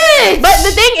attention. But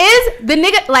the thing is, the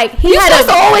nigga, like, he had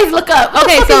to always look up.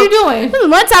 Okay, what so are you doing?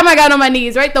 One time I got on my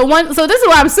knees, right? So this is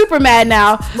why I'm super mad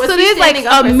now. So there's like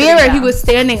a mirror. He was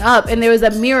standing up, and there was a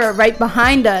mirror right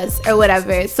behind us or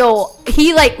whatever. So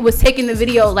he like was taking the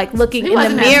video, like looking in the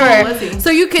mirror, so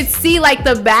you could see like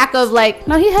the back of like.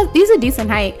 No, he's a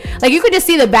decent height. Like you could just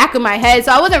see the back of my head.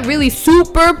 So I wasn't really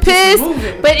super pissed,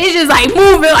 but it's just like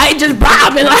moving, like just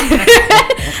bobbing, like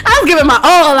I was giving my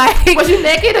all. Like, was you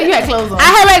naked or you had clothes on? I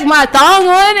had like my thong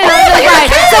on, and I was just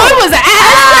like, so it was an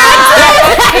ass.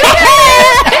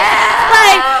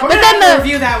 But then the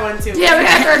review that one too. Yeah, we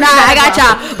got to. Nah, I got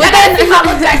y'all. But then I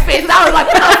looked at face, and I was like,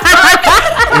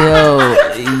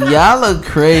 yo, y'all look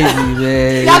crazy,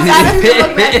 man. Y'all gotta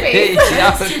look at face.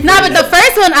 Nah, but the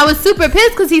first one I was super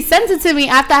pissed because he sent it to me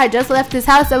after I had just left his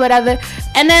house or whatever,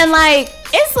 and then like.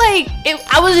 It's like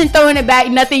I wasn't throwing it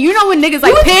back, nothing. You know when niggas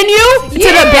like pin you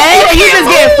to the bed and you just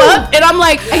get fucked, and I'm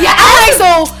like, yeah, I'm like,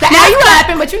 so now you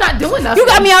clapping, but you're not doing nothing. You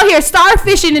got me out here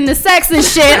starfishing in the sex and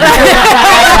shit. Like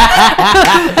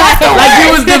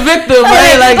you was the victim,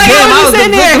 right? Like damn, I was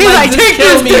the victim. He's like, take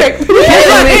this dick.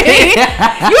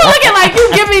 You looking like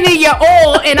you giving it your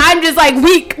all, and I'm just like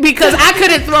weak because I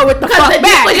couldn't throw it the fuck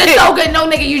back. Because you're so good, no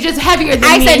nigga, you just heavier than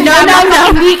me. I said no.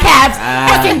 Kneecaps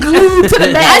fucking glued to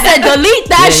the bed. I said delete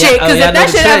that shit, because if that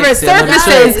shit ever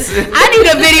surfaces, I need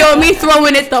a video of me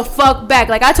throwing it the fuck back.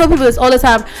 Like I told people this all the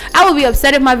time. I would be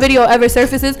upset if my video ever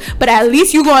surfaces, but at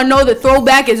least you gonna know the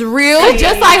throwback is real. And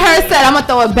just like her said, I'm gonna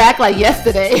throw it back like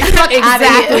yesterday.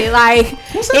 Exactly. Like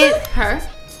her.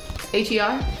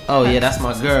 H-E-R? Oh yeah, that's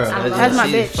my girl. That's my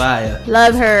bitch. Fire.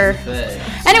 Love her.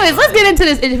 Anyways, let's get into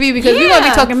this interview because we're gonna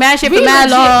be talking mad shit for mad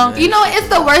long. You know, it's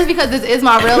the worst because this is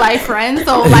my real life friend.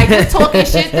 So like this talking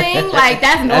shit thing, like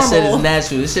that's normal. That shit is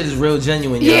natural. This shit is real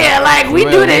genuine. Yeah, like we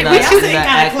do this. We shoot it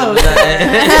kind of close.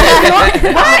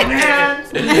 What?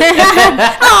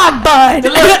 Oh, bud. The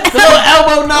little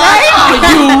elbow nod. Right?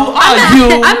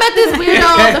 You. I met this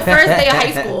weirdo the first day of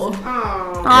high school.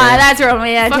 Oh, that's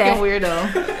romantic. Fucking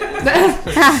weirdo.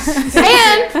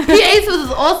 And P.A. was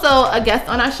also a guest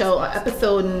on our show on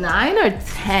episode 9 or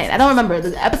 10. I don't remember.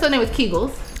 The episode name was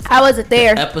Kegels. I wasn't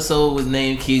there. The episode was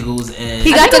named Kegels, and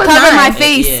he got to cover my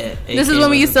face. This is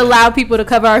when we used to allow people to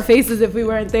cover our faces if we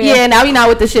weren't there. Yeah, now we not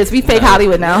with the shits. We fake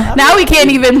Hollywood now. Now we can't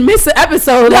even miss an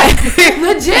episode. Like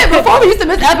legit. Before we used to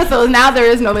miss episodes. Now there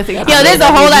is no missing episodes. Yo, there's a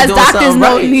whole ass doctor's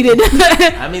note needed.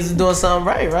 That means you're doing something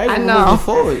right? I know. Moving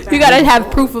forward. You gotta have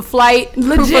proof of flight.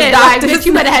 Legit. Proof of like, bitch,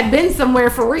 you better have been somewhere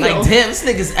for real. Like, damn, this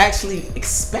nigga's actually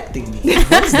expecting me.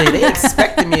 Wednesday, they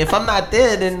expecting me. If I'm not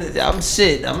there, then I'm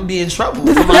shit. I'm gonna be in trouble.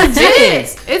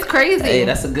 Legit. It's crazy. Hey,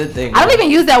 that's a good thing. I don't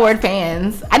even use that word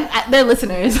fans. They're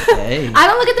listeners. Hey. I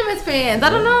don't look at them as fans. I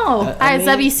don't know. Alright,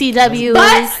 WCW.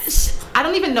 But I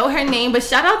don't even know her name. But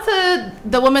shout out to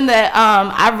the woman that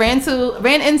I ran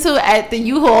into at the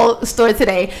U-Haul store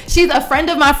today. She's a friend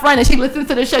of my friend, and she listens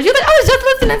to the show. She's like, I was just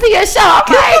listening to your show. I'm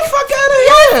Get like, the fuck out of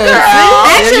here. Yes, girl.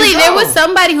 Actually, there was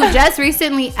somebody who just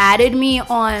recently added me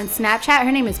on Snapchat.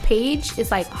 Her name is Paige.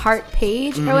 It's like Heart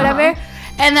Paige or whatever.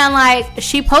 And then like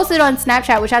she posted on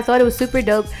Snapchat, which I thought it was super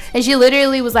dope. And she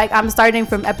literally was like, I'm starting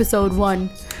from episode 1.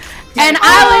 And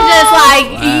I was just like,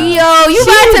 yo, you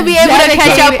got to be able to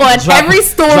catch up on every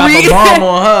story. Drop a bomb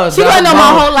on her. She gonna know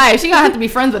my whole life. She gonna have to be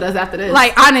friends with us after this.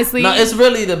 Like, honestly. No, it's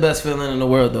really the best feeling in the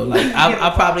world though. Like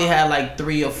I probably had like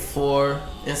 3 or 4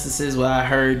 instances where I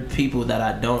heard people that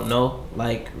I don't know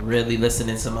like really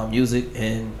listening to my music,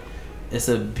 and it's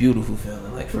a beautiful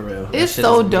feeling, like for real. It's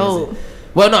so dope.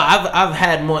 Well, no, I've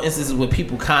had more instances with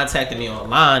people contacting me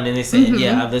online and they saying,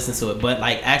 yeah, I've listened to it. But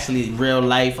like actually real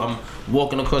life, I'm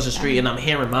walking across the street and I'm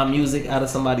hearing my music out of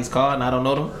somebody's car and I don't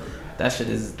know them. That shit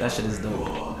is dope.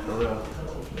 For real.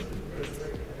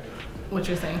 What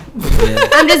you're saying?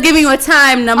 Yeah. I'm just giving you a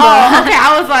time number. Oh, okay.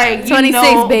 I was like,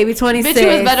 26, baby, 26. Bitch,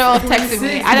 you was better off texting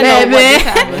me. I didn't know what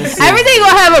just happened. Everything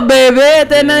gonna have a baby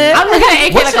at the end of it. I'm looking at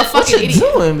AK like a fucking idiot.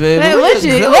 Doing, baby? Man, what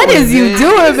is you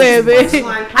doing, baby?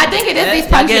 I think it is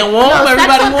these punches. Getting warm,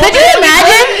 everybody warm. Could you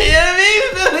imagine? You know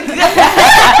what I mean?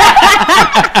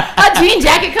 A jean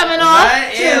jacket coming off.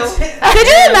 Right? Could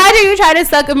you imagine you try tried to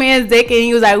suck a man's dick and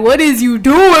he was like, "What is you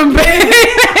doing, baby?"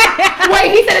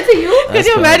 Wait, he said it to you? Could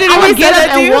you imagine I if would he get said up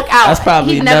that to and you? walk out. That's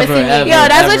probably He'd never ever. Yo,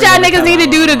 that's what y'all ever niggas need to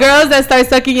do to girls that start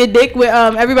sucking your dick with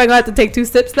everybody gonna have to take 2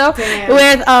 sips though.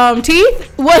 Damn. With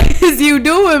teeth. What is you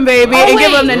doing, baby? And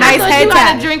give them the nice head You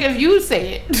tap. gotta drink if you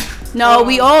say it. No,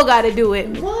 we all gotta do it.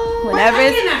 Whenever I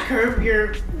it's cannot curve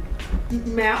your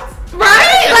mouth.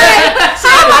 Right? Like,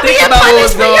 how am I being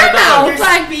punished for your mouth? Your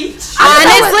Like, speech.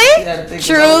 honestly,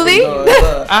 truly,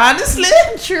 Honestly,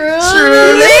 truly,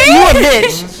 you a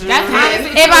bitch. That's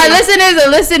honestly If our listeners are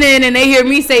listening and they hear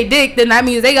me say dick, then that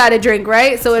means they gotta drink,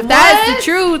 right? So if that's the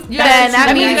truth, Yeah, then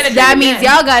that means you gotta that drink means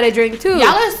again. y'all gotta drink too. Y'all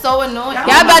are so annoying.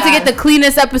 Y'all about to get the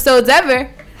cleanest episodes ever.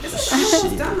 I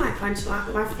almost done my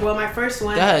punchline. My first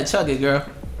one. Go ahead, chug it, girl.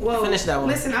 Whoa. Finish that one.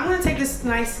 Listen, I'm gonna take this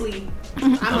nicely.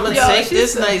 I'm gonna take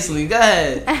this nicely. Go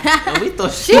ahead. And we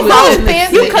thought she She's was so in the-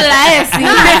 fancy. You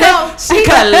classy. She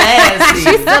classy.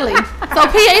 She's silly. So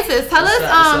PA sis, tell us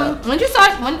up? when did you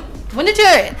start when did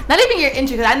your not even your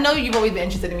interest, because I know you've always been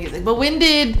interested in music, but when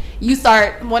did you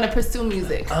start want to pursue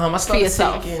music I for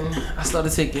yourself?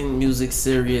 started taking music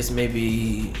serious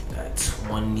maybe at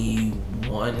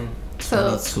 21,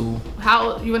 22.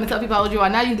 How you want to tell people how old you are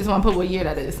now? You just want to put what year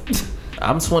that is.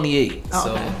 I'm 28, Oh,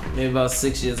 so okay. maybe about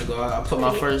 6 years ago, I put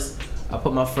my first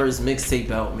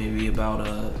mixtape out maybe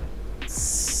about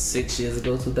 6 years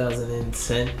ago,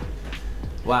 2010.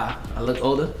 Wow, I look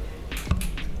older.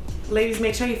 Ladies,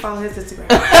 make sure you follow his Instagram.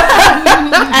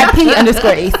 At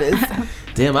P_aces.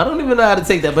 Damn, I don't even know how to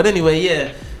take that, but anyway,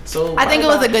 yeah. So I think it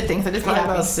was a good thing. So just be probably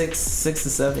happy. about 6 to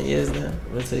 7 years now.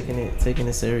 We're taking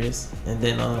it serious, and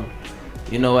then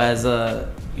you know, as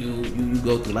you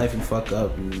go through life, you fuck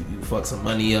up, you fuck some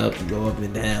money up, you go up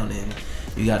and down, and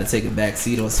you got to take a back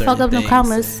seat on certain Fuck up things. no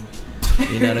commas. And,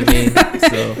 you know what I mean?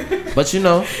 So, but you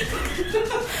know.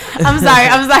 I'm sorry.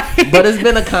 But it's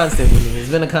been a constant for me. It's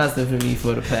been a constant for me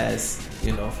for the past,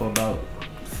 for about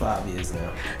 5 years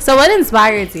now. So what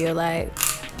inspires you? Like,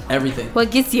 Everything.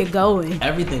 what gets you going?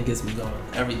 Everything gets me going.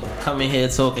 Everything. Coming here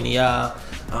talking to y'all.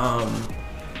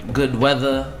 Good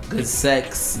weather, good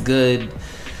sex, good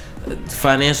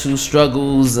financial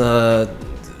struggles,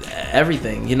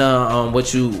 everything.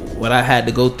 What I had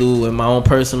to go through in my own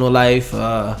personal life,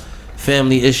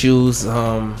 family issues,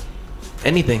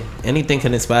 anything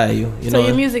can inspire you. So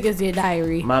your music is your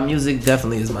diary. My music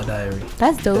definitely is my diary.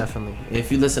 That's dope. Definitely.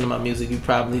 If you listen to my music, you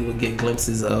probably will get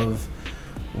glimpses of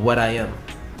what I am.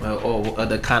 Or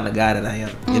the kind of guy that I am.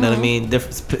 You know what I mean?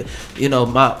 Different.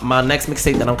 My next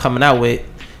mixtape that I'm coming out with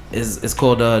is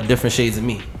called Different Shades of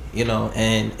Me.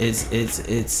 And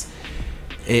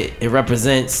it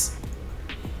represents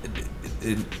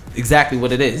exactly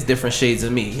what it is. Different shades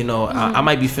of me. I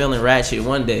might be feeling ratchet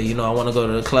one day. I want to go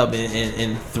to the club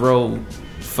and throw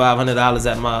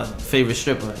 $500 at my favorite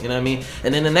stripper. You know what I mean?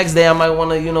 And then the next day I might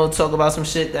want to talk about some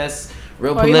shit that's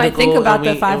real political. You might think about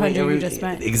the 500 you just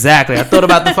spent. Exactly. I thought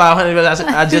about the 500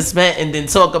 I just spent, and then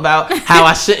talk about how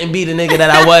I shouldn't be the nigga that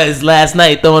I was last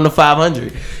night throwing the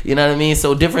 500. You know what I mean?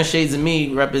 So Different Shades of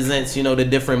Me represents, the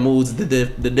different moods, the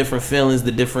different feelings,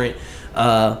 the different,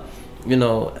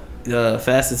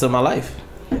 facets of my life.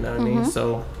 You know what I mean?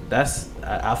 So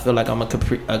I feel like I'm a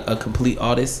complete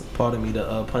artist. Pardon me,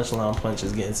 the punchline punch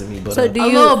is getting to me, but so do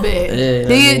you, a little bit.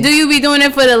 Yeah, do you be doing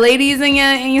it for the ladies in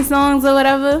your songs or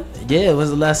whatever? Yeah,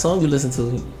 what's the last song you listened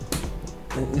to?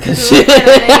 I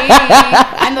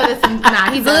know this.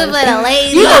 Nah, he's a little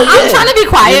lady. I'm trying to be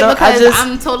quiet because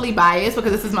I'm totally biased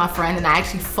because this is my friend and I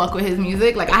actually fuck with his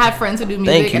music. Like I have friends who do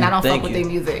music and I don't fuck with their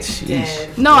music.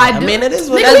 No, I do. I mean, it is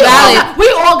what it is. We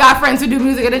all got friends who do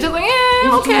music and they're just like,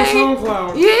 yeah, okay,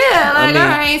 yeah, like all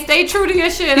right, stay true to your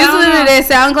shit. You listen to their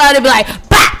SoundCloud and be like,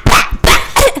 bah, bah,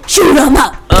 bah, shoot them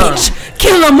up, bitch.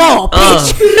 Kill them all,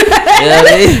 bitch.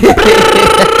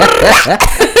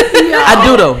 I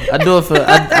do though. I do it for.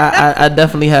 I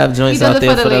definitely have joints out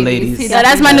there for the ladies. Yeah,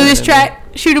 that's my newest track.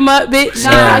 Shoot 'em up, bitch.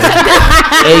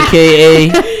 AKA.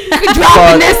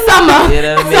 Dropping this summer. You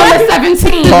know what I mean? Summer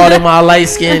 17. Part of my light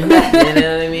skin. You know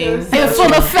what I mean? In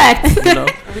full effect.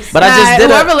 But I just did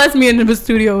whoever lets me into the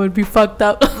studio would be fucked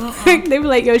up. They'd be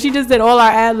like, yo, she just did all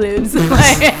our ad libs. It's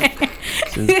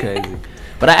crazy.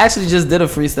 But I actually just did a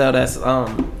freestyle that's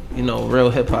real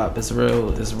hip hop. It's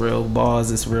real bars,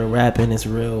 it's real rapping, it's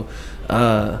real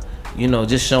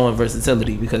just showing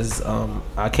versatility because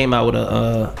I came out with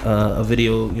a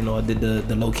video, I did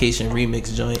the location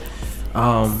remix joint.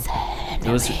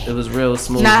 It was real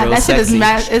smooth. Nah, real that shit sexy. is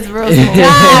mad. It's real smooth.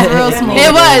 Nah, it's real smooth.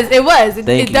 It was.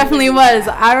 It definitely was.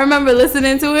 I remember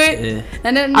listening to it. Yeah.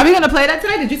 And then are we gonna play that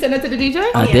tonight? Did you send that to the DJ?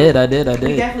 I did.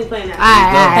 We definitely playing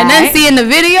that. And then seeing the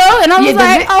video, and I was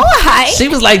like, oh, hi. She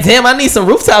was like, damn, I need some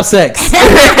rooftop sex.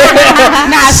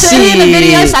 Nah, seeing the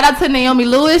video. Shout out to Naomi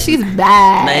Lewis. She's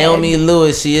bad. Naomi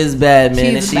Lewis, she is bad,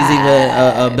 man. She's even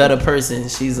a better person.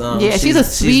 She's she's a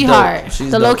sweetheart.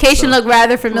 She's the dope, location looked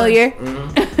rather familiar.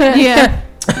 Yeah.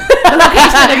 The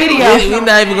location of the video. We're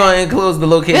not even going to enclose the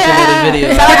location of the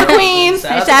video. Shout out to Queens.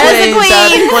 Shout out to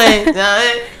Queens.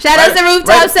 Shout out to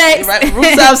Rooftop Sex.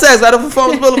 Rooftop Sex, right up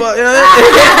Performance Boulevard. You know what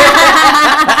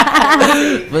I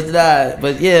mean?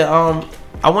 But yeah,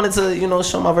 I wanted to,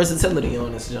 show my versatility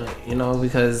on this joint,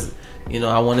 because,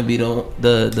 I want to be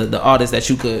the artist that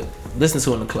you could listen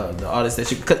to in the club, the artist that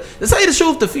you could. To tell you the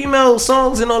truth, the female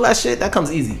songs and all that shit, that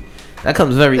comes easy. That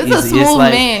comes very easy. A smooth it's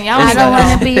like, man. Y'all I don't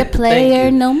want to be a player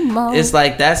no more. It's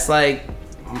like that's like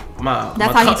that's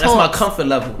my comfort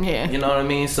level. Yeah. You know what I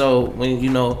mean? So when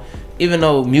even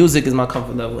though music is my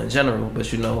comfort level in general, but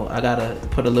I gotta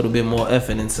put a little bit more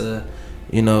effort into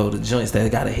the joints that I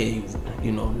gotta hear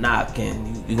you knock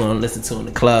and you're gonna listen to in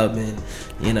the club, and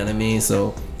you know what I mean.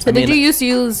 So did you used to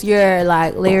use your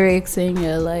like lyrics and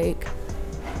your like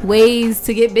ways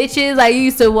to get bitches? Like you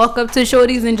used to walk up to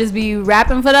shorties and just be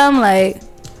rapping for them? Like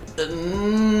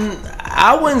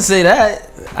I wouldn't say that.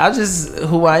 I just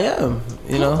who I am,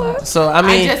 So I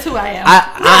mean, I'm just who I am.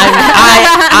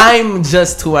 I'm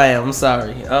just who I am. I'm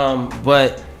sorry,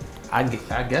 but I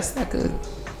guess that could,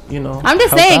 I'm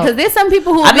just saying because there's some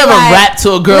people who I never rap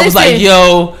to a girl who's like,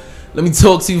 yo, let me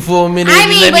talk to you for a minute. I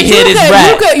mean, let but me hear this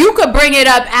rap. You could bring it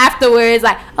up afterwards,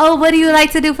 like, oh, what do you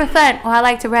like to do for fun? Oh, I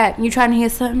like to rap. You trying to hear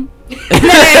something? He's like,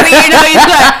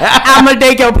 I'm gonna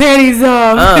take your panties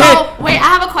off. Oh, wait,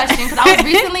 I have a question because I was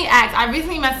recently asked. I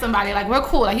recently met somebody. Like, we're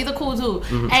cool. Like, he's a cool dude,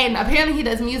 and apparently he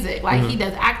does music. Like, he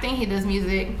does acting. He does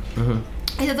music.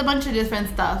 He does a bunch of different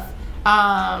stuff.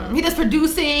 He does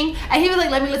producing, and he was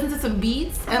like, let me listen to some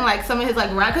beats and like some of his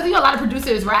like rap, because a lot of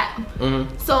producers rap.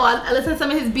 So I listened to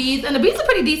some of his beats, and the beats are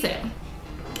pretty decent.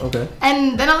 Okay.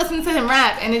 And then I listened to him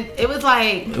rap, and it was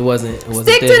like it wasn't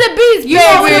stick to the beats. You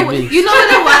know what it was?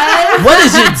 What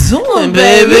is you doing,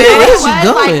 baby? Where is you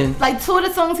going? Like two of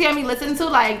the songs he had me listen to,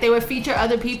 like they would feature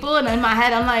other people, and in my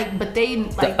head I'm like, but they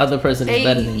like the other person is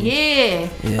better than you. Yeah.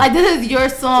 Like this is your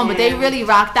song, but they really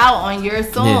rocked out on your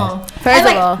song. Yeah. First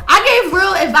of all, I gave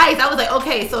real advice. I was like,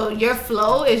 okay, so your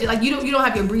flow is like you don't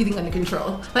have your breathing under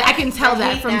control. Like I can tell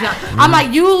that from jump. I'm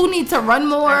like, you need to run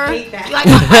more. Like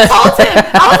I told him,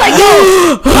 I was like,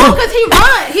 yo, because he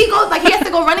runs. He goes like he has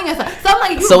to go running and stuff. So I'm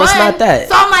like, you run. It's not that.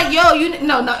 So I'm like, yo,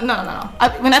 no.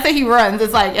 When I say he runs,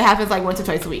 it's like it happens like once or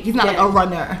twice a week. He's not like a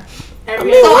runner.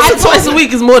 Twice a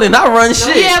week is more than I run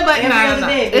shit. Yeah, but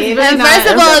first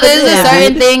of all, there's a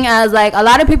certain thing as like a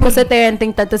lot of people sit there and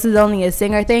think that this is only a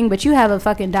singer thing, but you have a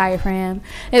fucking diaphragm.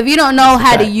 If you don't know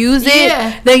how to use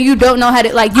it, then you don't know how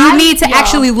to like. You need to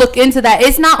actually look into that.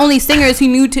 It's not only singers who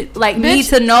need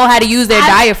to know how to use their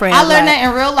diaphragm. I learned that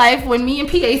in real life when me and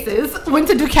P-Aces went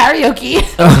to do karaoke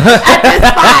at this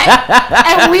spot,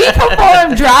 and we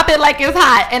performed "Drop It Like It's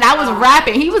Hot," and I was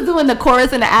rapping. He was doing the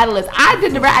chorus and the ad-libs. I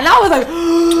did the rap, and I was like,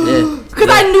 because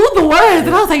I knew the words,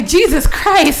 and I was like, Jesus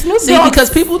Christ, Snoop Dogg.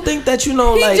 Because people think that he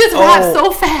just raps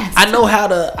so fast. I know how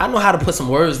to put some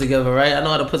words together, right? I know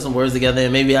how to put some words together,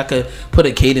 and maybe I could put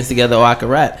a cadence together, or I could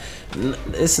rap.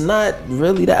 It's not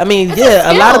really that. I mean,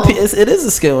 a lot of people. It is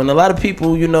a skill, and a lot of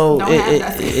people,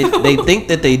 they think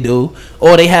that they do,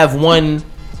 or they have one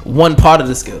part of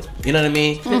the skill. You know what I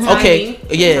mean? Okay,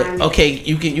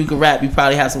 you can rap. You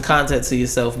probably have some content to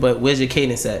yourself, but where's your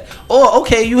cadence at? Or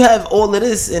okay, you have all of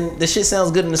this, and the shit sounds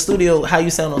good in the studio. How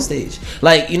you sound on stage?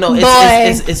 Like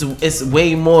it's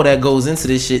way more that goes into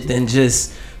this shit than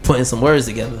just putting some words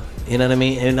together. You know what I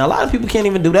mean? And a lot of people can't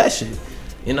even do that shit.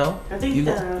 You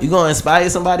gonna inspire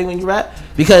somebody when you rap?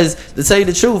 Because to tell you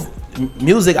the truth,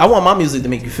 music. I want my music to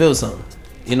make you feel something.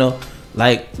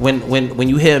 Like when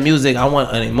you hear music, I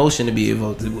want an emotion to be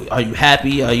evoked. Are you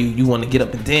happy? Are you want to get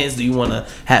up and dance? Do you want to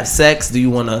have sex? Do you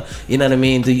want to, you know what I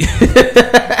mean? Do you,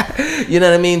 you know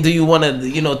what I mean? Do you want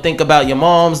to, think about your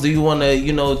moms? Do you want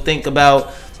to, think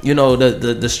about,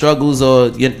 the struggles or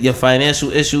your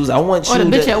financial issues? I want you. Or the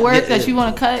bitch at work that you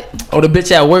want to cut. Or the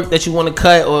bitch at work that you want to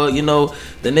cut, or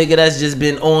the nigga that's just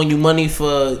been owing you money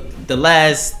for the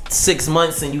last 6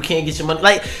 months and you can't get your money.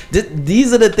 Like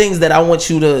these are the things that I want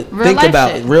you to think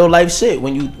about. Real life shit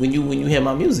when you hear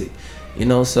my music.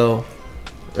 So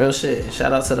Real shit.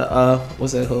 Shout out to the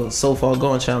what's that called? So Far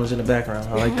Gone challenge in the background.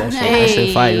 I like that shit. That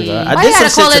shit fire, girl. I did some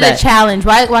shit call to it that. a challenge?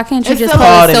 Why can't you just call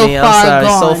Pardon it So me, Far I'm sorry.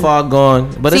 Gone? So Far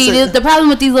Gone. But see, it's the problem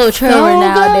with these little children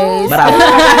nowadays.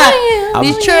 But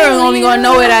these children only gonna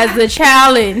know it as the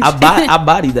challenge. I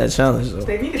bodied that challenge though.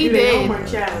 He did.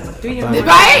 Right?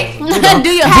 Do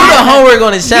the homework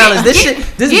on the challenge. This shit.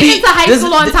 This Get beat. into high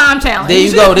school on time challenge. There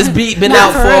you go. This beat been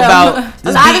out for about.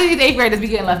 A lot of these 8th graders be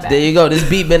getting left out. There you go. This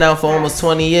beat been out for almost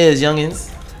 20 years, youngins.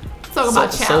 Talk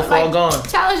about challenge. So Far Gone.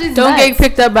 Challenges. Don't get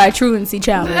picked up by truancy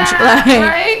challenge.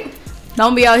 Right?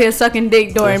 Don't be out here sucking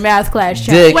dick during math class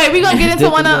challenge. Wait, we gonna get into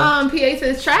one of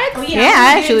PA's tracks? Oh, yeah,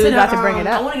 I actually was about to bring it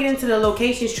up. I want to get into the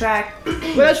locations track.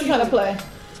 What else you trying to play?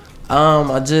 I'm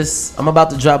about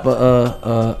to drop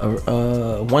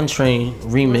a One Train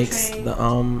remix.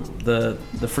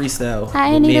 The freestyle.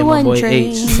 I with need me a and my One boy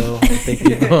Train. H. So I think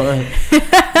we're going.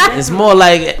 It's more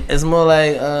like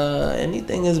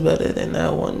anything is better than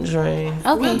that One Train.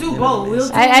 Okay. We'll do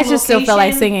both. I just still feel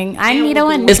like singing. I need a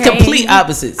One Train. It's complete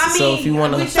opposites. So if you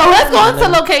wanna, so let's go into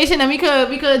location and we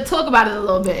could talk about it a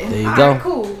little bit. There you go. Right,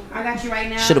 cool. I got you right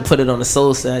now. Should have put it on the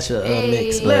Soul Satchel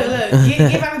mix. But. Look. Give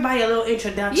everybody a little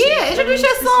introduction. Yeah, introduce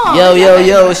your song.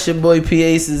 Yo, it's your boy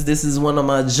P-Aces. This is one of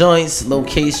my joints,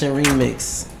 Location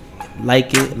Remix.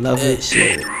 Like it, love it,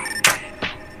 share it.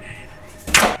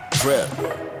 Rip.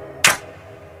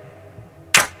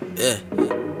 Yeah.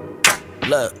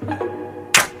 Look.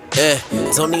 Yeah,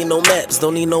 don't need no maps,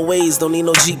 don't need no ways, don't need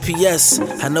no GPS.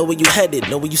 I know where you headed,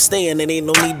 know where you staying, and ain't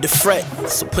no need to fret.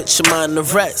 So put your mind to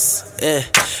rest, yeah.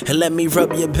 And let me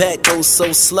rub your back, go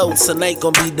so slow, tonight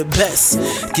gon' be the best.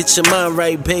 Get your mind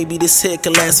right, baby, this here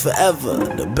can last forever.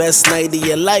 The best night of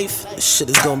your life, this shit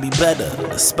is gon' be better.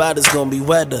 The spot is gon' be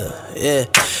wetter, yeah.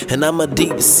 And I'm a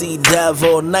deep sea dive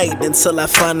all night until I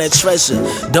find that treasure.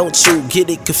 Don't you get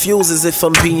it confused as if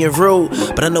I'm being rude,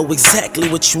 but I know exactly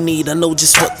what you need, I know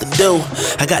just what to do.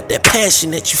 I got that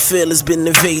passion that you feel has been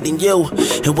invading you,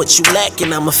 and what you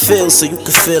lacking I'ma feel so you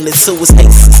can feel it too. It's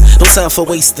haste, no time for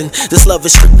wasting. This love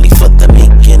is strictly for the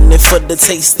making and for the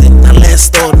tasting. I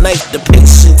last all night, the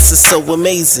patience is so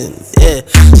amazing, yeah.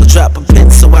 So drop a pin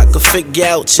so I can figure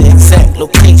out your exact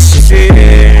location.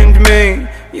 Send me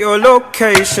your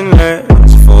location,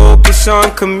 let's focus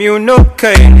on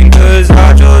communicating, cause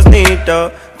I just need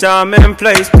the time and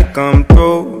place to come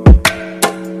through.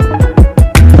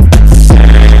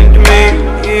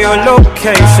 Your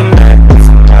location,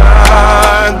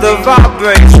 the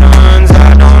vibrations.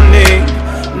 I don't need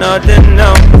nothing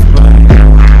else.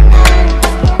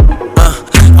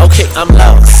 Okay, I'm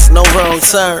lost, no wrong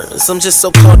turns. I'm just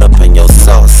so caught up in your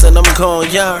sauce, and I'm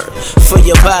gon' yearn for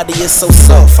your body. It's so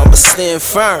soft, I'ma stand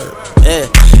firm, yeah.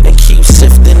 And keep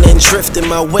shifting and drifting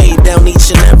my way down each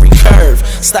and every curve.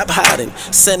 Stop hiding,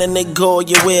 send a nigga all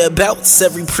your whereabouts.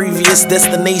 Every previous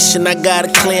destination, I gotta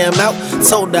clear him out.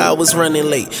 Told her I was running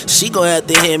late, she gon' have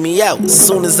to hear me out. As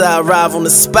soon as I arrive on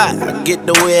the spot, I get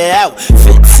the way out.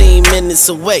 15 minutes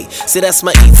away, see that's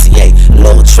my ETA.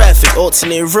 Low traffic,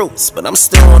 alternate routes, but I'm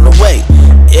still on the way,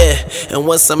 yeah. And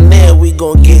once I'm there, we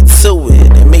gon' get to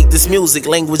it and make this music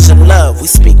language of love. We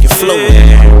speaking fluent.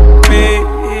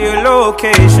 Your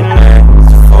location,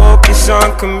 let's focus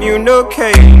on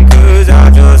communicating, cause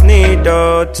I just need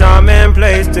the time and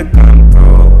place to come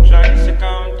through.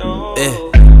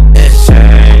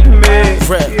 Send me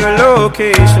your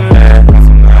location, let's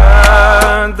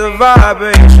find the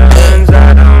vibrations.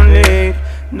 I don't need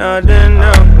nothing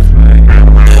else.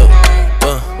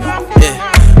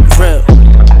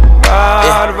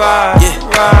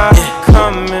 Ride,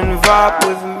 come and vibe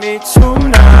with me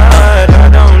tonight. I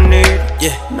don't need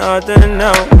nothing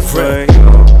else for you,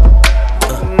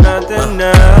 nothing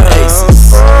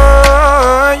else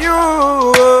for you.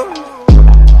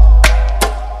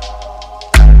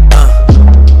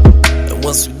 And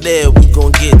once we there, we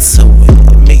gon' get to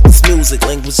it and make this music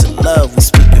language of love. We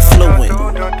speak it fluent.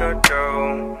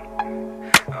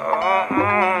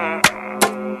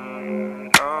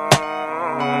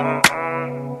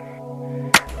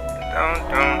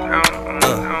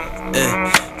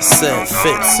 Said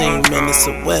 15 minutes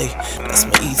away. That's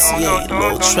my ETA.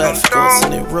 Low traffic,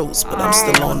 alternate routes, but I'm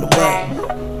still on the way.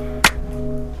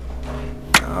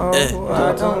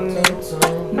 I don't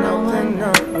need nothing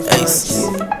else.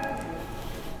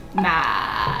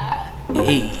 Nah.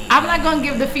 Hey. I'm not gonna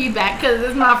give the feedback because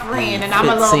it's my friend and I'm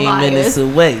a little 15 biased. minutes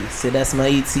away. See, that's my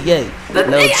ETA. The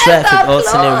Low thing is traffic, so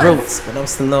alternate close. routes, but I'm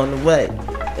still on the way.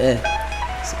 Yeah.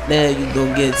 So now you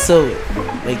gon' get to it.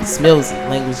 Make this music,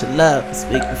 language of love,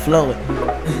 speak it fluent.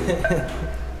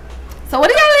 So what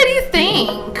do y'all ladies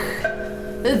think?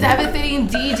 The devastating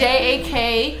DJ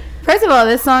AK. First of all,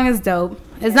 this song is dope.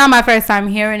 It's not my first time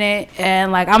hearing it,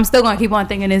 and like I'm still gonna keep on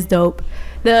thinking it's dope.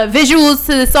 The visuals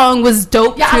to the song was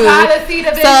dope too. Y'all gotta see the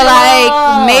visual. So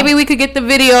like maybe we could get the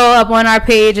video up on our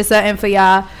page or something for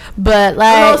y'all. But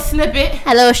like a little snippet.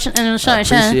 Hello, I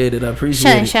appreciate it. I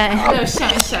appreciate it. Hello,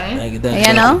 shine. You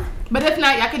know. But if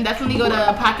not, y'all can definitely go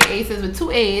to Pocket Aces with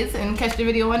 2 A's and catch the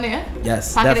video on there.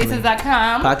 Yes,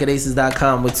 PocketAces.com.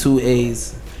 PocketAces.com with 2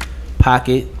 A's.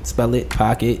 Pocket, spell it,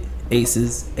 Pocket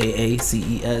Aces,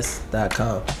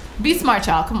 AACES.com. Be smart,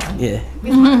 y'all. Come on. Yeah.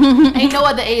 Be smart. Ain't no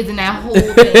other A's in that whole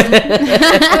thing.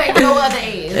 Ain't no other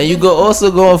A's. And you go also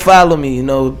go and follow me. You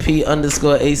know,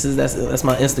 P_Aces. That's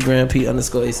my Instagram.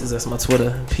 P_Aces. That's my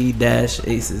Twitter.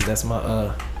 P-Aces. That's my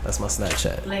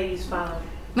Snapchat. Ladies, follow.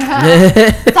 So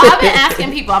I've been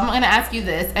asking people. I'm gonna ask you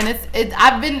this, and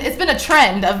it's been a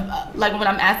trend of like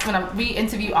when we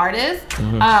interview artists.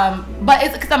 Mm-hmm. But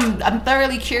it's because I'm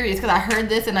thoroughly curious because I heard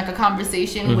this in like a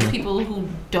conversation with people who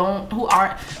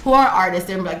aren't artists.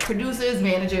 They're like producers,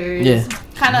 managers,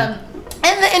 kind of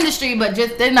in the industry, but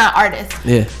just they're not artists.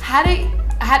 Yeah. How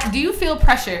do you feel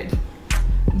pressured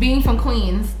being from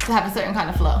Queens to have a certain kind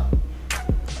of flow?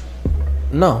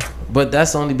 No, but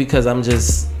that's only because I'm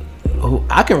just.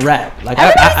 I can rap. Like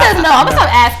everybody says no. I'm gonna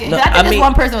stop asking. No, I think this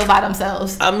one person was by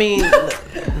themselves. I mean,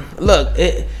 look,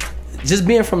 just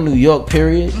being from New York,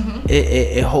 period,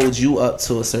 it holds you up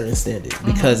to a certain standard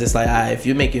because it's like, if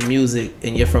you're making music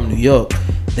and you're from New York,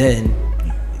 then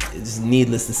it's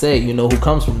needless to say, you know who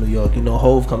comes from New York. You know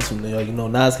Hove comes from New York. You know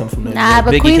Nas comes from New York. Nah,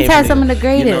 but Queens has some of the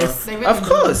greatest. You know? Of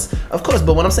course.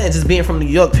 But what I'm saying, just being from New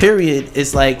York, period,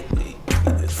 it's like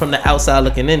from the outside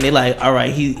looking in, they're like, all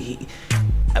right,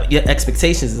 your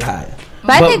expectations is higher.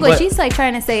 But I think what she's like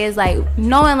trying to say is like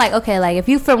knowing like, okay, like if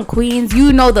you from Queens,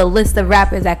 you know the list of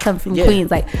rappers that come from Queens,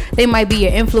 like they might be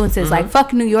your influences. Like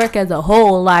fuck New York as a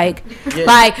whole, like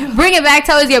bring it back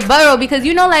towards your borough, because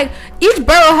you know like each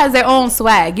borough has their own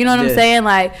swag. You know what I'm saying?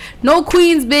 Like no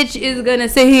Queens bitch is gonna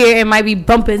sit here and might be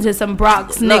bumping to some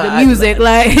Bronx nigga music.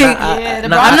 I'm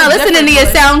not listening to your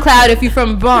SoundCloud if you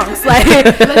from Bronx. Like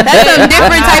that's some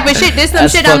different type of shit. There's some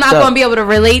shit I'm not gonna be able to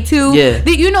relate to.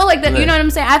 You know like you know what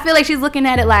I'm saying? I feel like she's looking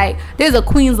at it like there's a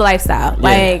Queens lifestyle,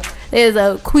 like there's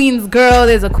a Queens girl,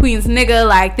 there's a Queens nigga,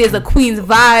 like there's a Queens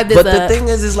vibe. But the thing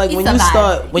is like when you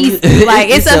start like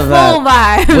it's a full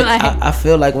vibe. Like, I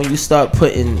feel like when you start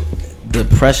putting the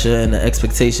pressure and the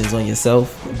expectations on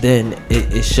yourself, then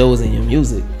it shows in your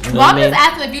music. You know I'm just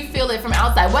asking if you feel it from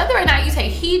outside, whether or not you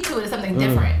take heed to it is something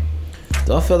different.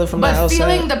 Do I feel it from the outside? But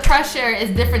feeling the pressure is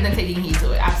different than taking heed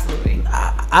to it. Absolutely.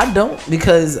 I don't,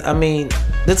 because I mean,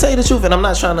 to tell you the truth, and I'm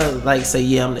not trying to like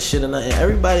say I'm the shit or nothing.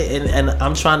 Everybody, and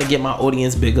I'm trying to get my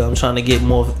audience bigger. I'm trying to get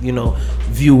more,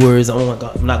 viewers. I'm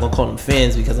not gonna call them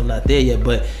fans because I'm not there yet,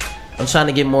 but I'm trying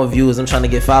to get more viewers. I'm trying to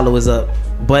get followers up.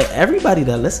 But everybody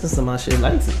that listens to my shit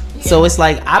likes it. Yeah. So it's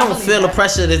like I don't feel the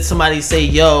pressure that somebody say,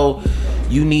 yo,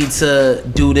 you need to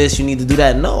do this, you need to do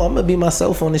that. No, I'm gonna be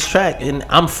myself on this track, and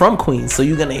I'm from Queens, so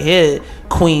you're gonna hear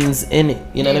Queens in it.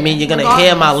 You know what I mean? You're gonna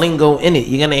hear my lingo in it.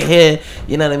 You're gonna hear,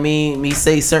 you know what I mean, me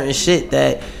say certain shit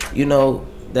that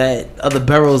that other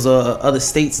boroughs or other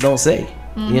states don't say.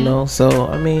 You know, so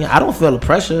I mean, I don't feel the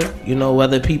pressure.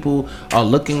 Whether people are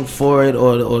looking for it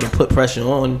or to put pressure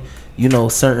on,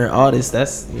 certain artists.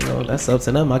 That's that's up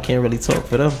to them. I can't really talk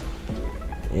for them.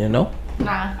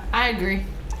 Nah, I agree.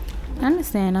 I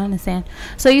understand.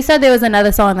 So you said there was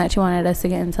another song that you wanted us to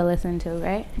get into listen to,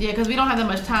 right? Yeah, because we don't have that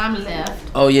much time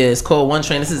left. Oh yeah, it's called One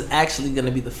Train. This is actually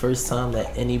gonna be the first time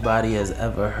that anybody has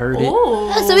ever heard it.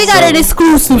 Ooh. So we got an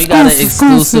exclusive. We got an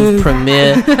exclusive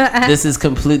premiere. This is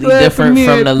completely different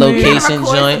from the location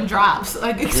joint. Some drops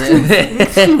like exclusive.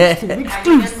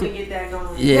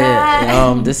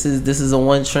 Yeah. This is a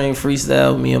One Train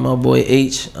freestyle. Me and my boy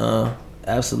H.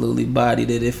 Absolutely bodied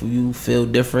it. If you feel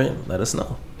different, let us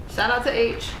know. Shout out to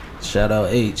H. Shout out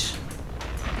H.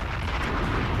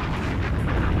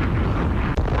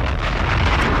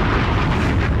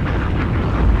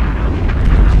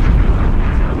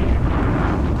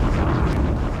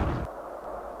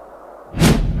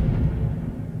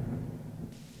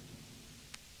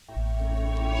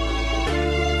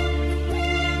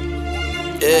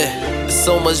 There's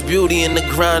so much beauty in the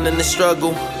grind and the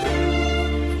struggle.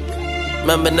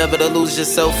 Remember never to lose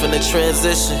yourself in the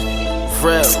transition.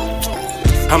 Real.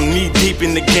 I'm knee deep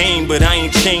in the game, but I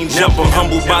ain't change up. I'm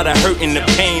humbled by the hurt and the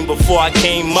pain before I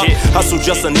came up. Hustle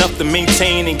just enough to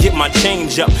maintain and get my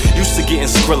change up. Used to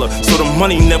getting skrilla, so the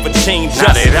money never changed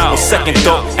up. On second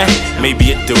thought,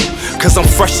 maybe it do. Cause I'm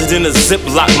fresher than a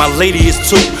Ziploc, my lady is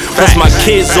too. Plus my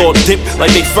kids all dip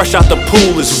like they fresh out the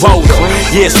pool is rolling.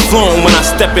 Yeah, it's flowing when I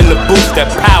step in the booth, that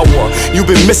power. You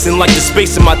been missing like the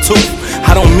space in my tooth.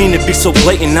 I don't mean to be so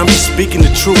blatant, I'm just speaking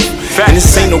the truth. And this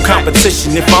ain't no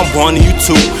competition if I'm one of you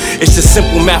two. It's just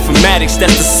simple mathematics,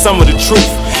 that's the sum of the truth.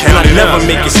 And I never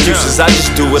make excuses, I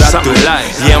just do what I do.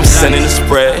 Yeah, I'm sending the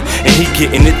spread, and he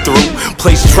getting it through.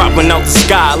 Plays dropping out the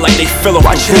sky like they fill up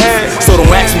the roof. So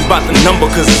don't ask me about the number,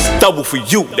 cause it's double for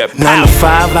you. That 9 to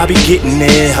 5, I be getting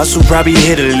there. Hustle probably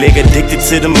hit a leg, addicted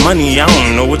to the money, I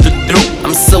don't know what to do.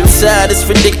 I'm so tired, it's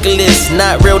ridiculous.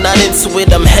 Not real, not into it,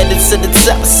 I'm headed to the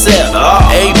top myself.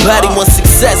 Everybody wants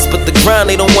success, but the grind,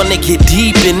 they don't wanna get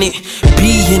deep in it.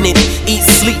 Be in it, eat,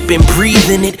 sleep, and breathe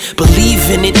in it. Believe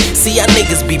in it. See, y'all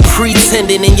niggas be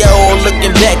pretending, and y'all all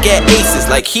looking back at aces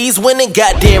like he's winning,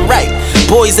 goddamn right.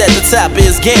 Boys at the top of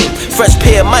his game. Fresh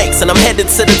pair of mics, and I'm headed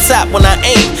to the top when I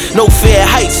aim. No fair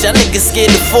heights, y'all niggas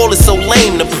scared to fall, it's so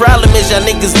lame. The problem is y'all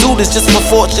niggas do this just for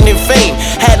fortune and fame.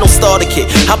 Had no starter kit,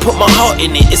 I put my heart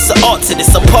in it. It's an art to this,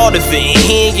 I'm part of it. And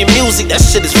hearing your music, that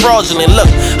shit is fraudulent. Look,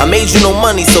 I made you no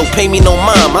money, so pay me no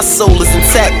mind. My soul is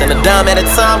intact, and a dime at a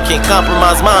time can't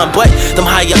compromise mine. But them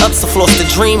higher ups will floss the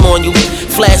dream on you.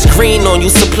 Flash green on you,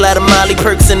 supply the Molly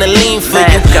perks and the lean for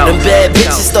you. Them bad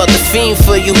bitches start to fiend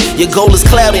for you. Your goal is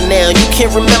clouded now, you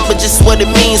can't remember just what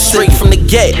it means. Straight from the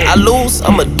get, I lose,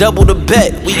 I'ma double the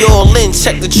bet. We all in,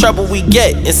 check the trouble we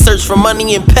get. In search for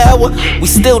money and power, we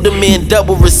still demand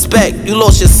double respect. You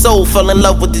lost your soul, fell in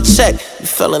love with the check. You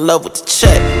fell in love with the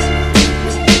check.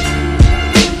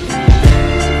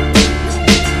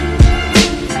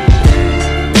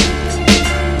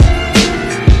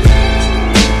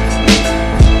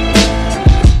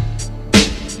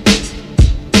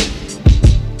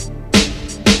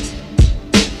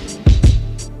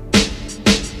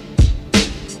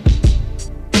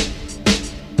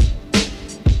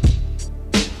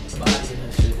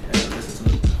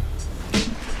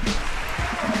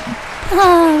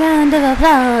 Oh, round of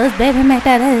applause, baby, make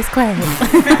that ass clap.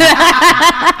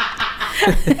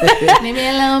 Leave me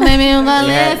alone, baby, I'm gonna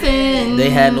listen. They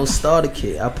had no starter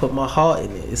kit. I put my heart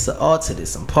in it. It's an art to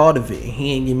this. I'm part of it. And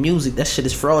he ain't your music. That shit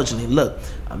is fraudulent. Look,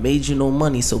 I made you no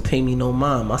money, so pay me no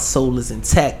mind. My soul is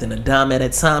intact, and a dime at a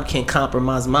time can't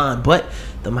compromise mine. But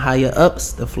them higher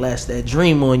ups, they'll flash that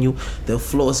dream on you. They'll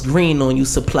floss green on you.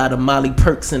 Supply the Molly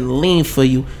perks and lean for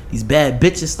you. These bad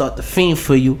bitches start to fiend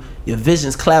for you. Your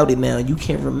vision's clouded now. You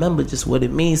can't remember just what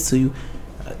it means to you.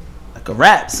 Like a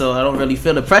rap, so I don't really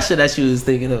feel the pressure that you was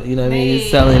thinking of. You know what I mean?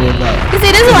 Selling it like. You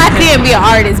see, this is why I can't be an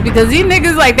artist, because these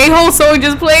niggas like they whole song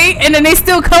just play and then they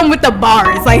still come with the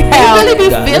bars. Like hell, really be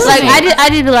feeling like it. I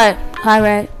just be like, all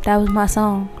right, that was my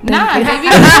song. Nah, baby.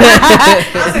 I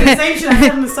said the same shit I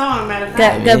said in the song, matter of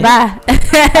fact. Goodbye.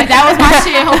 Like, that was my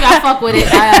shit. Hope y'all fuck with it.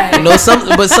 You know,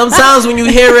 but sometimes when you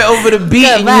hear it over the beat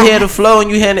and you hear the flow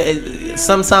and you hear it,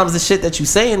 sometimes the shit that you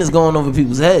saying is going over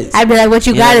people's heads. I'd be like, what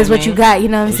you got is what you got. You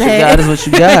know what I'm saying? What you got is what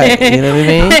you got. You know what I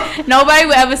mean? Nobody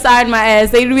would ever sign my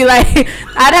ass. They'd be like,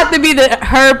 I'd have to be the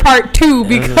her part 2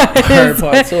 because her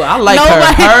part 2. I like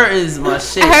her. Her is my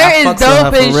shit. Her is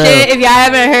dope as shit. If y'all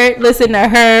haven't heard, listen to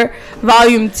her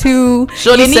volume 2.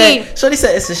 Shorty said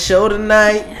it's a show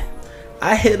tonight.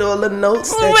 I hit all the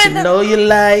notes that you know you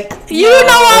like. You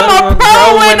know I'm a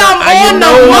pro when I'm on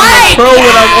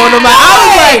the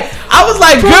mic. I was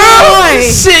like, girl,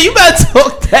 shit, you better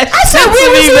talk that shit. I said we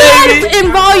was in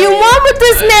volume 1 with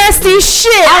this nasty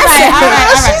shit. All right.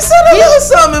 She said a little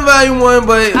something in volume 1,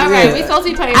 but all right, we supposed to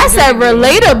be playing. I said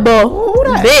relatable,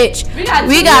 bitch.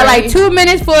 We got like 2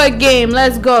 minutes for a game.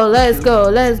 Let's go.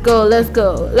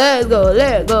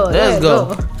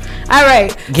 All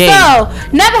right. Game. So,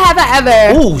 never have I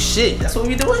ever. Oh shit, that's what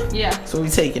we doing? Yeah. So we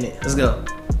taking it. Let's go.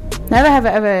 Never have I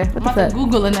ever. What I'm the about to fuck?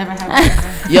 Google and never have I ever.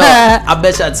 Yo, I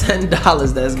bet y'all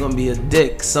 $10 that's gonna be a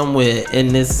dick somewhere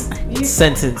in this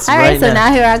sentence All right right, so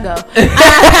now. here I go.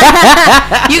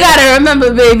 You gotta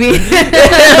remember, baby.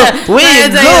 Where you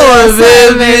going,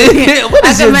 baby? What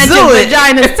is you doing?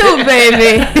 Vaginas too,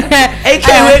 baby. AK,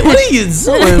 wait, what are you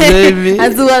doing, baby? I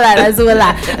do a lot. I do a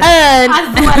lot.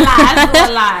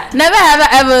 Never have I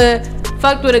ever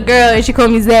fucked with a girl and she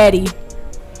called me Zaddy.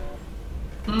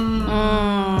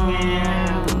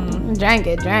 Drank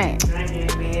it, baby.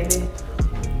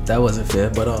 That wasn't fair,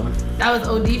 but that was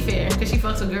OD fair because she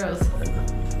fucks with girls.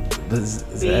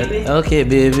 Okay,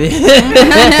 baby.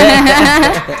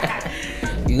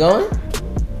 You going?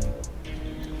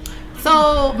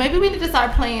 So maybe we need to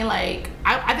start playing like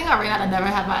I think I ran out of Never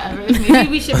Have I Ever. Maybe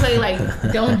we should play like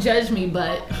Don't Judge Me,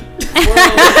 but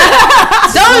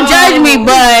Don't judge me,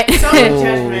 but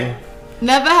judgment.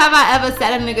 Never have I ever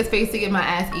sat in a nigga's face to get my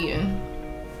ass eaten.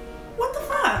 What the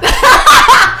fuck?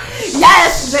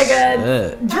 Yes,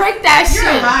 nigga. Drink that shit.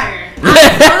 You're a liar.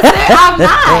 I'm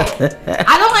not.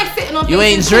 I don't like sitting on. You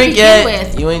ain't drink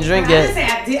yet. You ain't drink yet.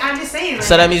 I'm just saying. Like,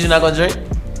 So that means you're not gonna drink?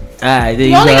 Alright, there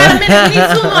you You only go. got a minute. We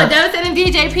need 2 more. Devastating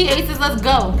DJ P Aces. Let's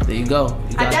go. There you go.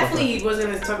 I definitely wasn't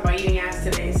going to talk about eating ass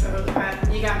today, so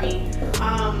you got me.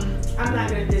 I'm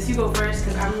not going to this. You go first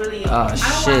because I'm really. I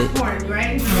don't watch porn,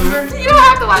 right? Remember? You don't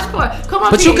have to watch porn. Come on,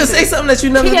 But you can say something that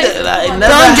you never did. Like,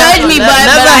 Don't judge me, but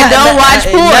I don't watch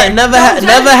porn.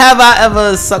 Never have I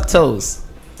ever sucked toes.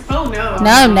 Oh no.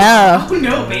 No. Oh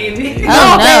no, baby.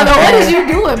 No, baby. What is you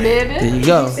doing, baby? There you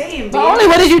go. But only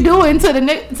what is you doing to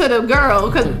the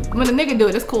girl? Because when the nigga do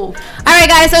it, it's cool. All right,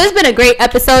 guys. So it's been a great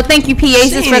episode. Thank you,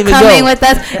 PAs, for coming with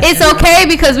us. It's okay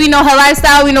because we know her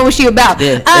lifestyle. We know what she about.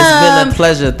 Yeah, it's been a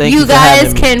pleasure. Thank you. You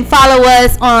guys can follow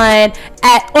us on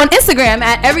Instagram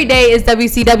at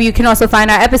EverydayIsWCW. You can also find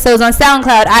our episodes on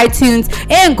SoundCloud, iTunes,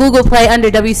 and Google Play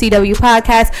under WCW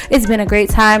Podcast. It's been a great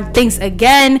time. Thanks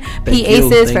again,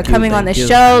 PAs, for coming on the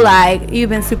show. Like, you've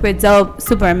been super dope,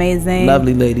 super amazing.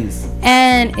 Lovely ladies.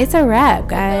 And it's a wrap,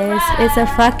 guys. It's a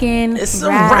fucking It's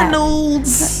wrap. some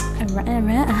Reynolds.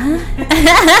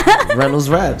 Reynolds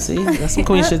rap. See, that's some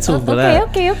queen shit too. Okay.